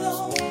not with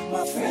all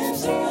my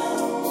friends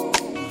around.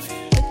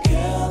 But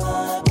girl,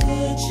 I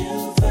put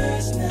you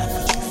first now.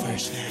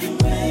 You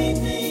made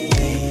me,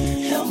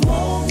 help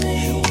mold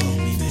me,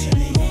 turn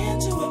me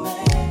into a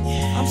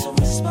man. I'm so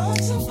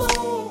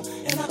responsible,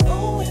 and I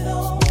owe it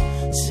all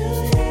to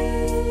you.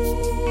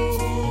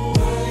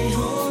 My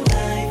whole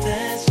life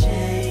has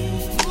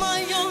changed.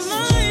 My whole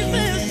life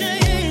has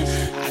changed.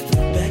 I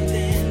knew back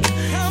then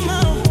you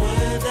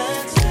were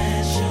that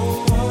special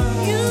one.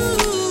 You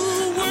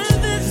were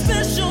that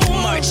special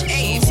one. March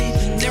 8th,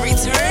 the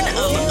return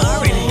of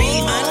R&B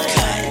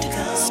Uncut,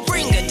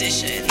 Spring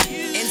Edition,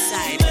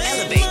 inside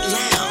Elevate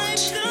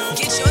Lounge.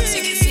 Get your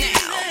tickets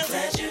now.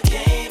 Glad you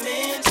came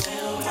into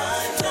my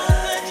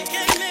life.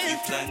 You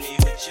blind me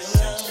with your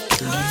love.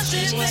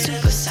 DJ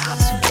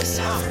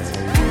Superstar.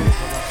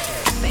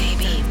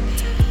 Baby.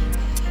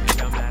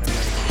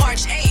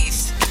 March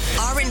 8th,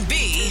 R&B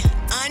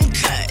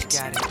Uncut,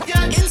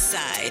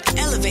 inside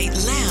Elevate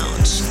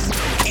Lounge.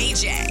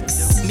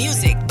 AJAX,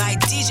 music by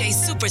DJ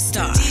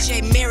Superstar,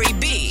 DJ Mary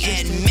B,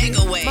 and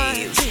Mega My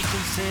Wave.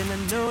 chickens and a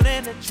note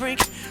and a drink.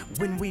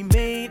 When we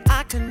made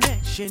our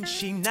connection,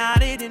 she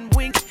nodded and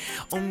winked.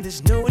 On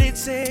this note it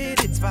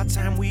said, it's about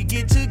time we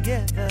get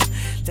together.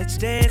 Let's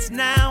dance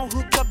now,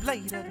 hook up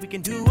later, we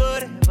can do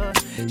whatever.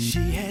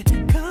 She had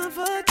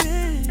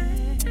confidence,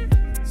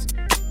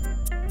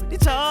 but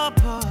it's all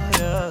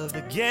part of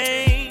the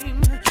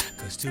game.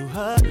 Cause to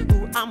her,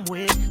 who I'm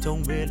with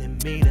don't really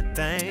mean a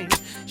thing.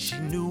 She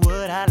knew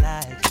what I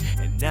liked,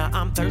 and now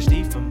I'm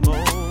thirsty for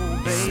more,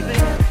 baby.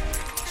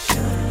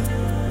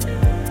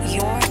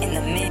 You're in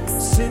the mix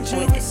Since you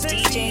with was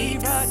sexy,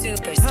 DJ right? How you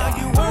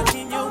Superstar.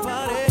 working your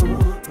body?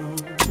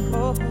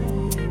 Oh,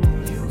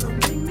 you gon'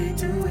 make me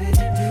do it,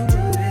 do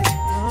it,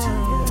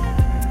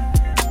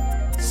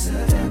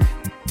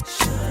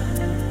 seduction.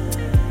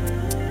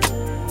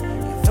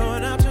 You're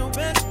throwing out your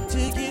best to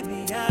get me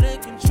out of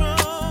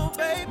control,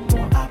 baby.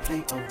 More I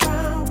play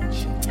around with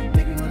you,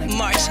 make me wanna get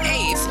March down.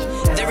 8th,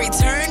 the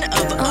return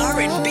of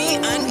R&B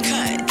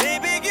Uncut.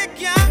 Baby, you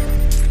got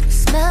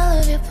Smell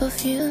of your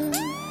perfume.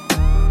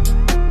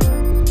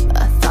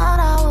 I thought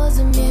I was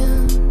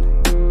immune.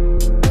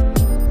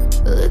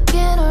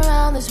 Looking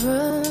around this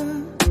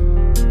room,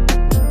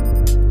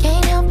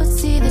 can't help but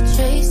see the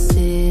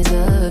traces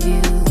of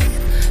you.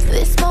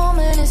 This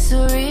moment is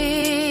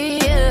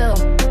surreal.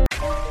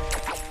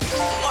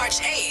 March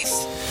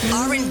 8th,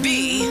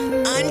 R&B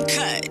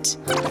Uncut,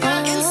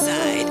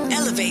 inside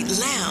Elevate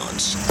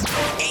Lounge.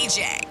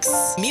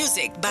 AJAX,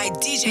 music by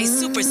DJ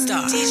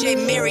Superstar, DJ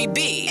Mary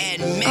B,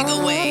 and Mega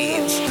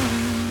Wave.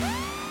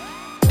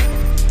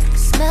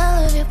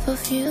 Smell of your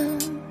perfume.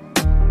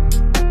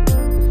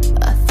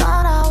 I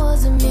thought I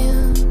was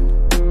immune.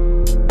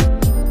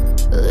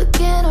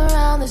 Looking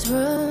around this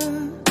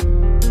room,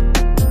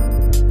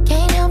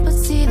 can't help but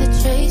see the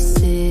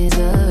traces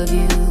of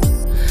you.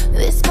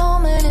 This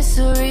moment is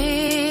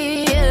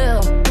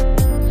surreal.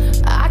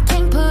 I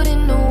can't put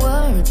into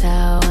words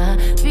how I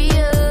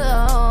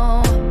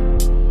feel.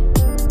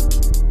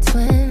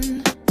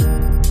 Twin,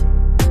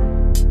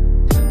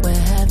 where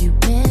have you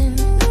been?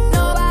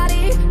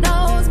 Nobody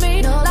knows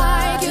me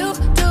like you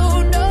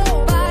do.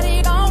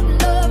 Nobody gon'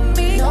 love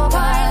me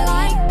quite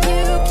like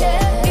you.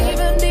 Can't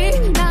even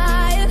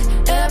deny it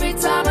every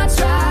time I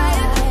try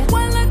it.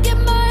 When look in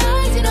my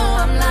eyes, you know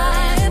I'm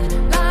lying,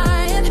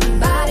 lying.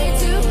 Body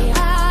to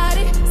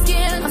body,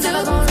 skin to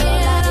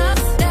skin.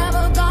 I'm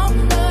never gon'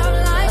 love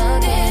like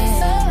this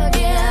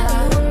again.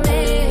 You were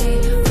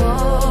made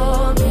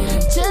for me,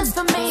 just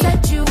for me.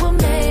 Said you were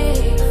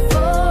made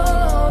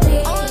for me,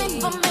 only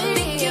for me.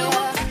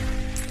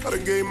 I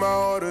done gave my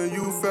all to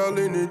you, fell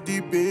in the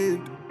deep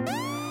end.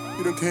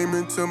 You done came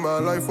into my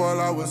life while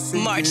I was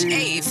sinking. March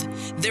 8th,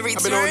 the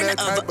I've been on return that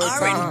type of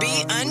of R&B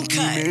time.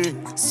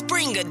 Uncut,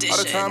 Spring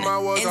Edition, time I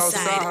was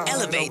inside outside,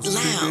 Elevate I was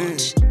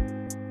Lounge.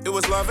 It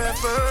was love at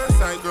first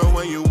sight, girl,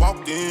 when you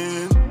walked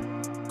in.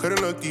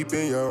 Couldn't look deep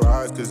in your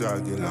eyes, cause I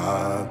get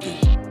locked in.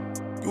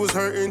 You was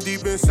hurting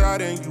deep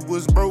inside and you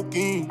was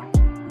broken.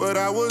 But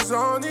I was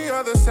on the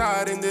other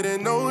side and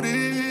didn't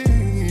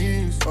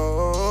notice.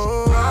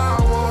 Oh, I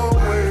won't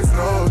waste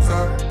no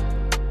time.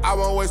 I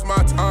won't waste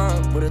my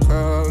time when it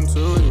comes to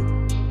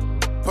you.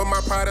 Put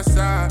my pride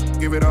aside,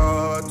 give it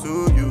all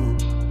to you.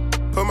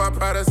 Put my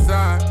pride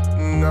aside,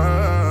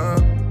 nah.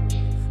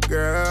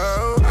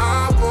 Girl,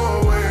 I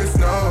won't waste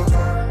no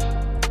time.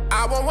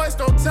 I won't waste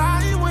no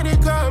time when it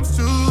comes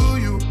to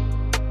you.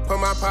 Put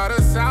my pride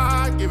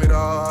aside, give it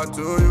all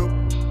to you.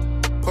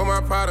 Put my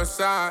pride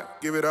aside,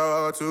 give it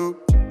all to.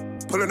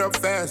 Pulling up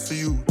fast for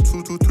you,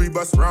 2, 2, 3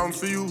 bus rounds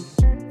for you.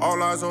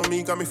 All eyes on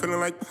me, got me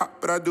feeling like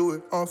pop, but I do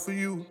it all for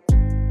you.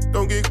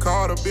 Don't get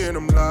caught up in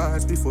them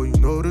lies before you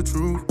know the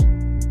truth.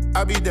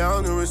 I be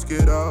down to risk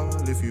it all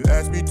if you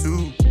ask me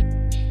to.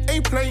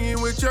 Ain't playing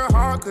with your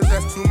heart, cause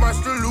that's too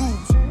much to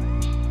lose.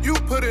 You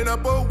putting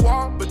up a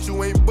wall, but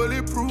you ain't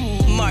bulletproof.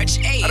 March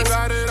 8th,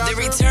 the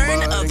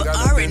return of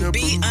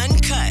R&B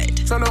Uncut.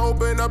 Tryna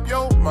open up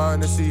your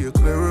mind to see a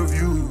clearer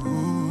view.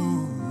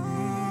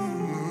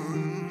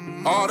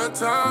 All the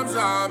times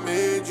I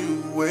made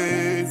you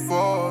wait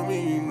for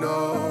me,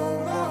 no.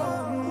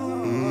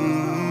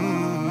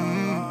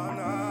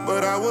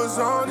 But I was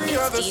on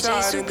the other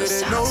side and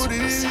didn't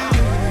notice.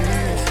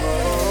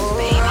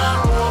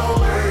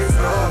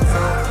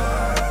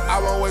 I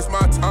won't waste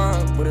my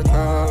time when it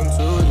comes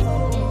to you.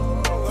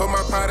 Put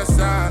my pride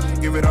aside,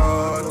 give it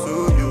all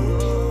to you.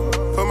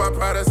 Put my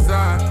pride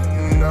aside,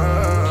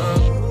 nah.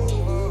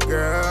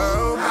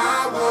 Girl,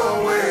 I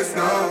won't waste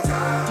no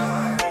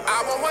time.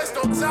 I won't waste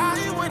no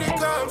time when it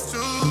comes to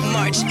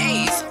March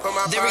 8th,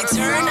 the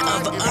return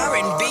of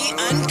R&B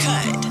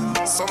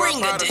Uncut,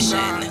 Spring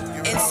Edition,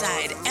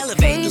 inside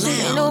Elevate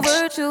Lounge. No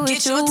virtue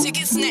Get your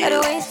tickets now. I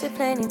done wasted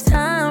plenty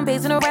time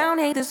pacing around,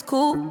 hate this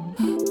cool.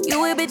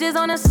 You with bitches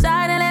on the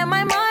side and let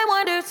my mind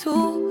wander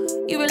too.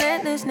 You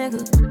relentless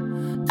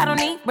nigga, I don't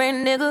need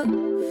brand nigga.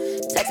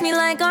 Text me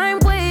like I'm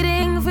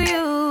waiting for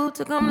you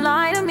to come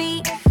lie to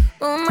me.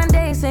 On my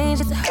day saying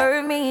shit to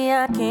hurt me,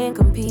 I can't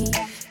compete.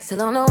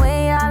 Still on the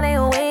way, I lay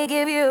awake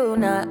if you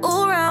not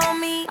around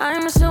me.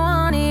 I'm so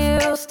on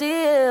you,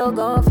 still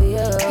go for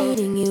you.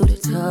 Needing you to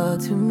talk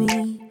to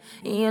me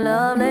in your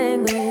love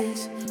language.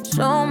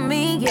 Show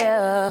me,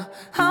 yeah,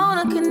 how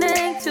to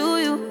connect to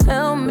you.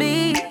 Help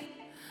me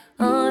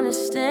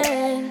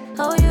understand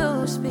how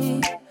you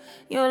speak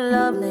your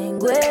love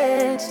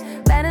language.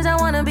 Bad as I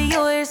wanna be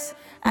yours,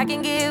 I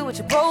can get with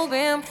your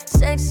program.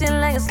 Section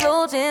like a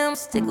slow jam.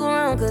 Stick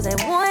around cause I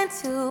want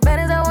to. Bad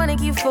as I wanna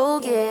keep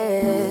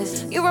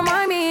focused. You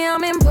remind me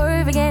I'm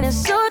imperfect and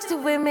it's so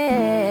to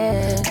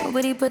admit.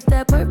 Nobody put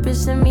that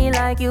purpose in me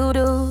like you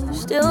do.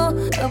 Still,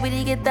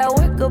 nobody get that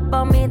work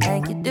about me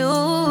like you do.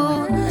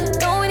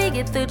 Nobody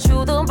get the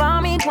truth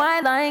about me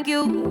quite like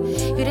you.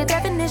 You're the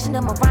definition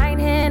of my right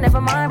hand.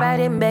 Never mind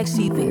riding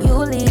backseat when you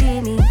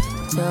leave me.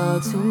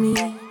 Talk to me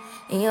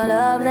in your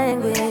love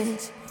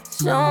language.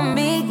 Show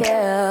me,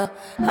 yeah,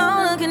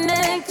 how to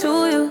connect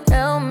to you.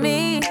 Help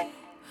me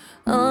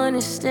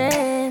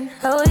understand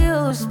how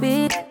you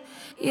speak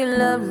your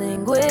love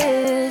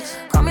language.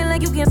 Call me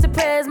like you can't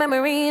suppress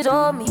memories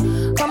of me.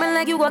 Call me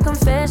like you got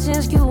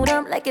confessions queued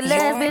up, like your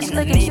last bitch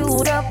looking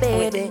queued up,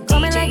 baby. Call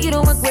me like you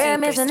don't regret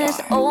missing this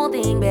old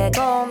thing back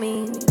on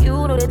me.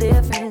 You know the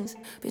difference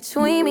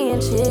between me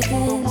and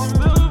chickens.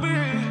 Baby,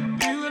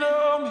 you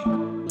know me.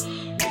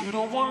 You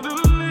don't want to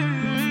live.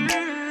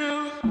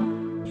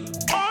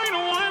 I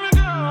don't want to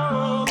go.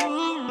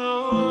 No.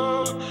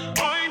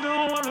 I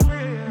don't want to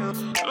live.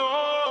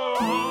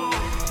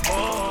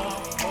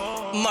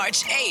 No. March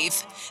 8th,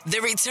 the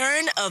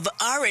return of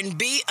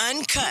R&B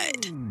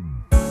Uncut.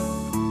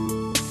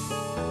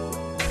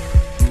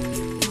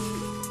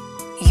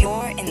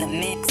 You're in the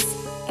mix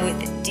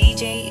with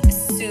DJ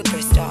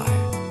Superstar.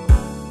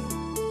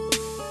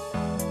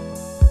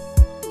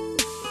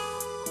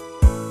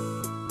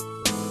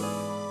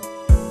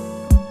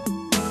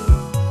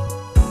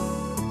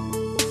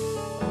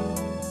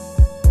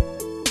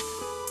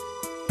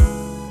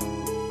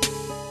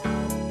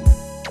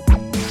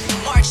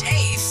 March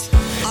 8th,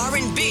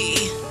 R&B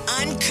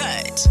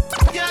Uncut,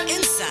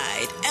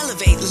 inside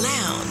Elevate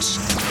Lounge,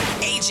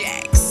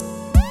 AJAX.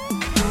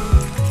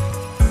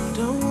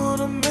 Don't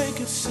wanna make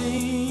it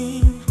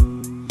seem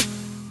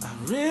I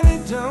really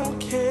don't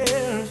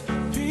care if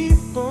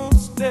people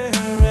stare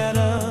at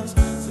us.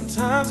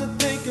 Sometimes I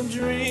think I'm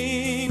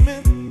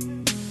dreaming.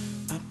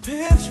 I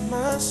pinch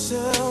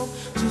myself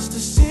just to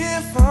see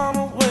if I'm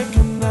awake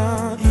or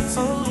not. Is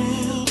it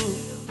real?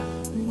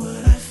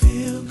 What I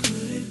feel,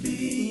 could it be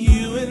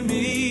you and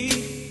me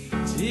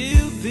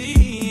till the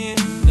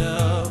end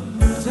of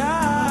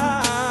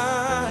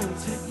time?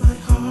 Take my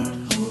heart,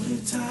 hold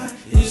it tight.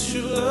 It's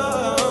your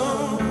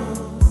love.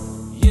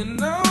 You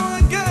know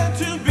I got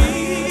to be.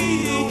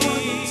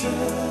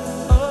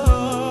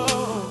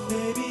 Oh,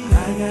 baby, I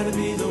gotta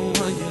be the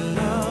one you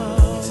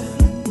love.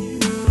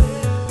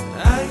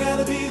 I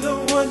gotta be the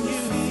one you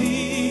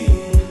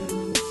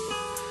feel.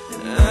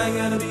 And I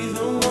gotta be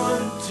the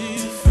one to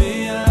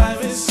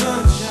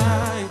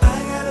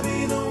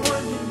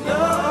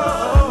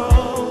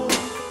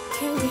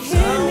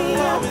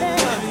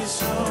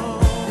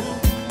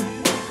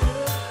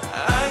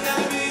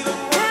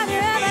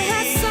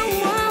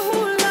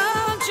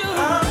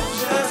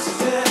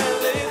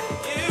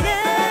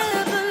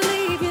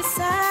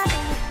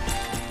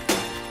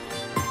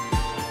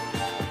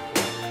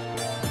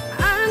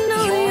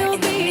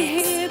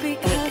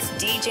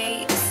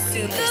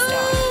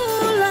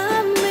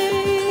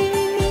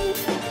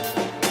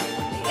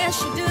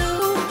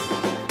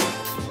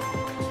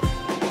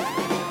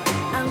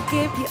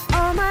give you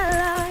all my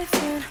life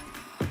and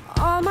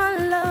all my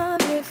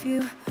love if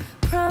you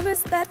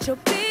promise that you'll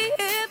be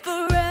here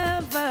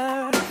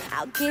forever.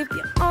 I'll give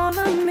you all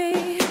of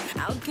me,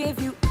 I'll give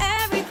you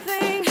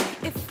everything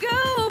if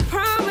you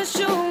promise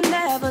you'll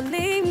never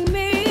leave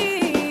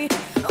me.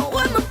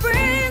 What my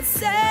friends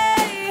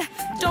say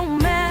don't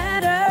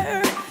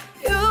matter.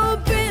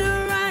 You've been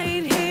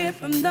right here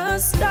from the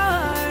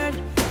start,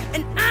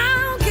 and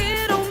I'll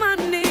get on my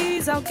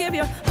knees, I'll give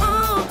you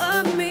all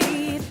of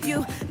me if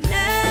you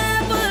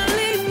never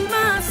leave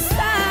my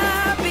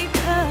side,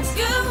 because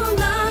you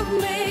love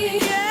me,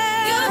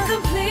 you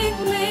complete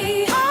me.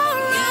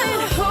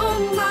 You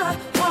hold my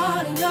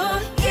heart in your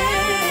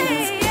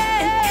hands,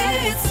 and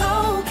it's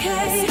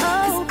okay,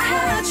 'cause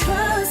I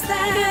trust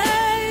that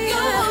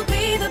you'll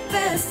be the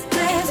best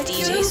man that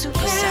DJ you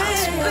Superstar, can.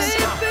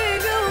 Superstar.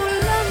 Baby, you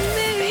love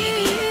me,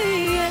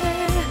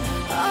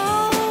 yeah.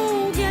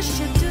 Oh, yes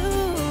you do,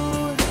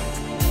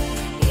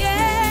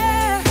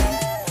 yeah.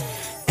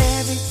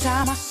 Every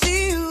time I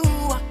see you,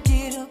 I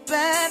get a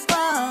bad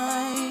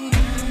vibe.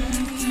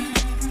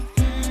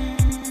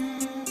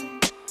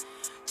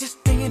 Just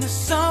thinking of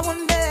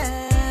someone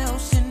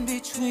else in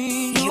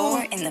between.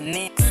 You're in the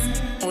mix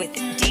with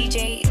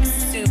DJ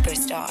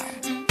Superstar.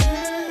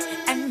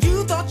 And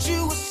you thought you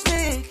were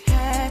slick,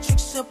 had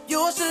tricks up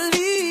your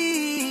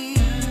sleeve.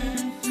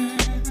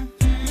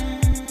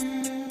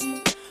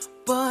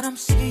 But I'm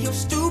sick of your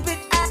stupid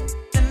act,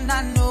 and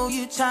I know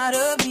you're tired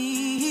of me.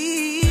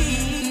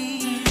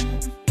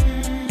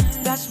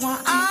 That's why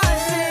I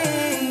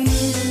say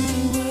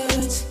we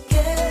were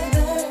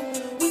together,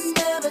 we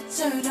never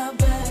turned our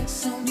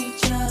backs on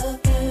each other.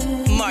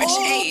 March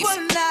 8th,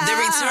 the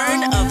return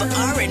of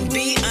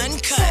R&B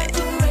Uncut,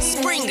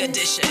 Spring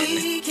Edition,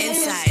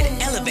 inside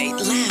Elevate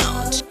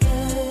Lounge.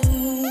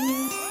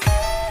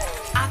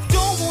 I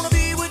don't wanna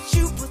be with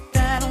you, put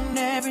that on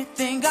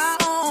everything I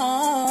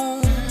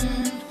own.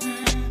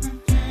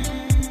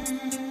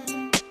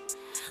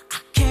 I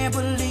can't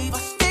believe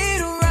I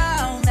stayed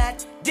around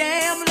that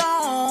damn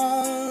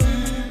long.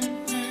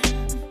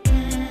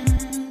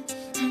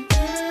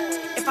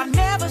 If I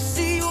never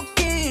see you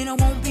again, I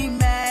won't be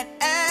mad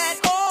at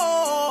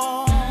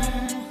all.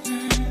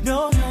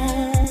 No, no.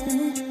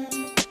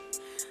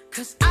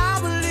 'Cause I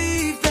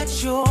believe that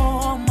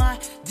you're my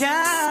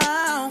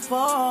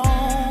downfall.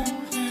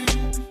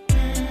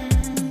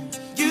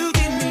 You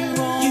did me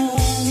wrong.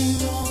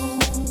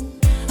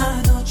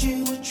 I thought you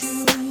were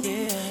true.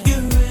 Yeah. You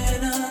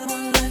ran out of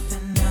my life,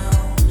 and now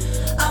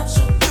I'm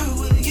so through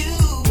with you.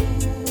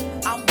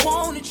 I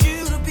wanted you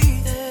to be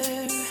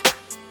there,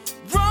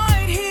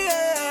 right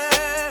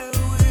here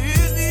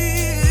with me.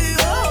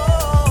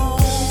 Oh,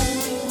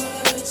 we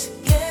were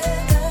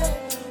together,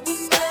 we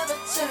never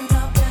turned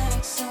our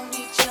backs on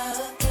each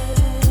other.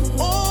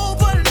 Oh,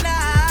 but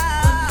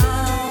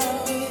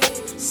now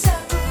we're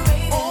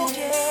separated. Oh,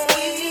 yeah.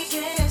 We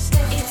can't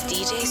stay. It's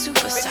DJ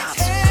Superstar.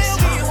 Tell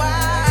me why.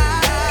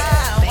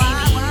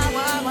 Baby.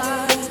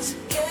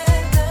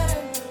 Together,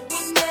 we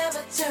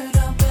never turned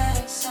our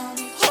backs on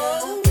each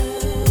other.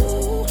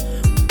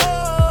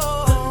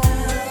 Oh,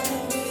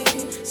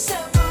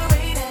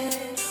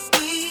 separated,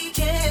 we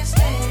can't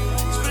stay.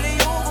 It's really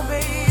over,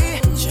 baby.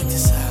 Check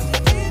this out.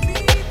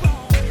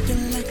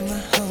 You're like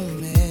my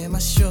homie, my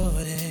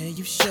shorty.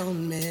 You've shown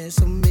me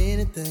so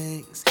many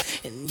things,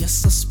 and you're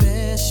so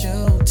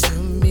special to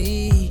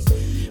me.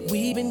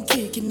 We've been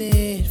kicking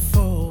it for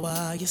a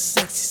while. Your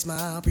sexy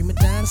smile, prima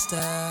donna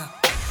style.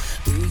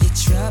 Ooh, you're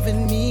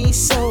driving me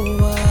so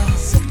wild.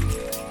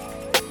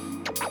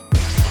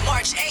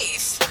 March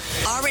 8th,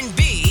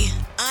 R&B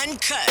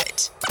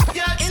Uncut,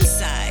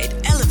 inside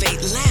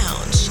Elevate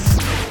Lounge.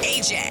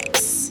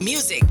 AJAX,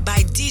 music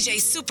by DJ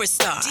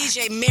Superstar,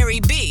 DJ Mary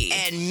B,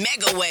 and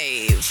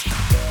Megawave.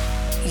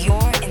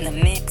 You're in the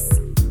mix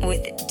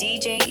with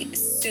DJ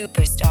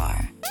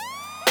Superstar.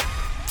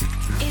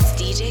 It's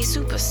DJ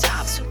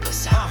Superstar.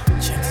 Superstar.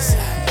 Check this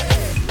out.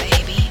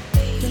 Baby.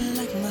 You're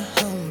like my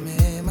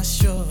homie, my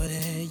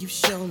shorty. You've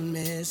shown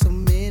me so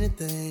many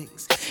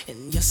things,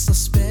 and you're so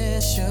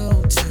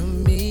special to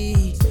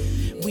me.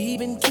 We've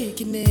been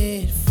kicking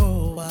it for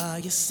a while.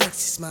 Your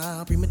sexy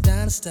smile, prima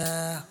donna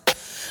style.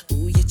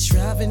 Ooh, you're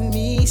driving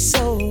me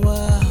so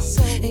wild.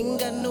 Ain't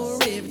got no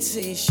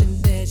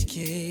reputation,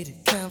 educated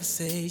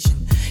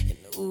conversation, and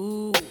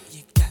ooh,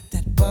 you got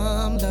that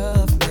bomb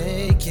love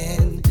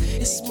making.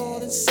 It's more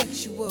than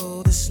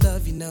sexual. This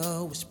love, you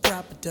know, is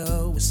proper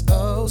though. It's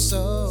oh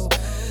so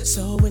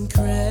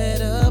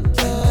incredible.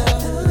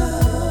 The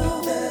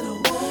love that I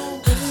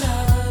want, the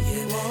love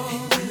you want,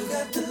 and you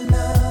got the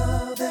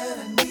love that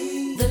I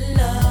need. The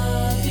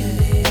love you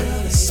need,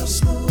 girl, it's so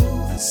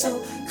smooth and so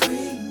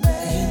creamy.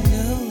 You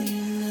know,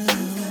 you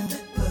got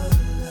that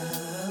butter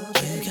love.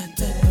 You got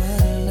that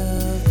butter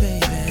love,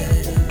 baby.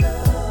 The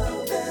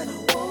love that I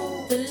want,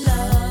 the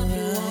love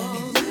you want,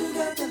 and you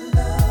got the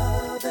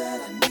love that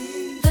I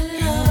need. The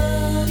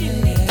love you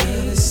need,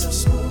 girl, it's so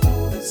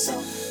smooth and so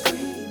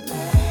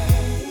creamy.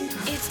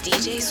 It's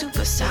DJ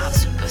Superstar.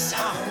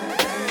 Superstar.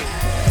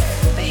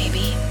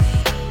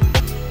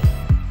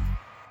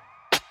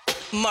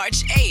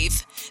 March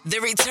 8th, the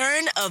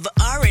return of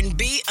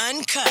R&B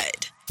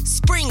Uncut,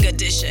 Spring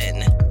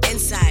Edition,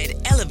 inside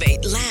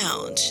Elevate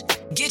Lounge.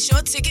 Get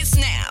your tickets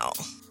now.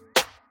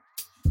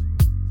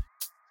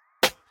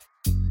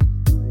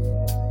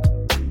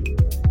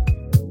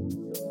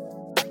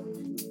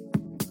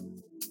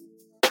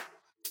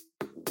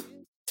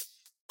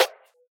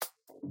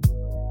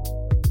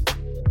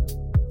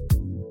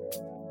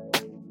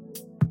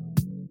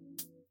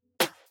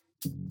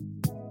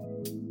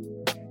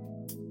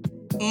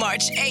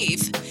 March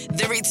 8th,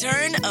 the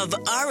return of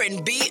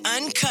R&B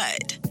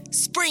Uncut,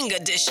 Spring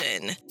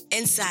Edition,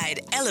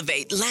 inside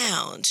Elevate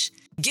Lounge.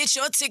 Get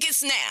your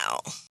tickets now.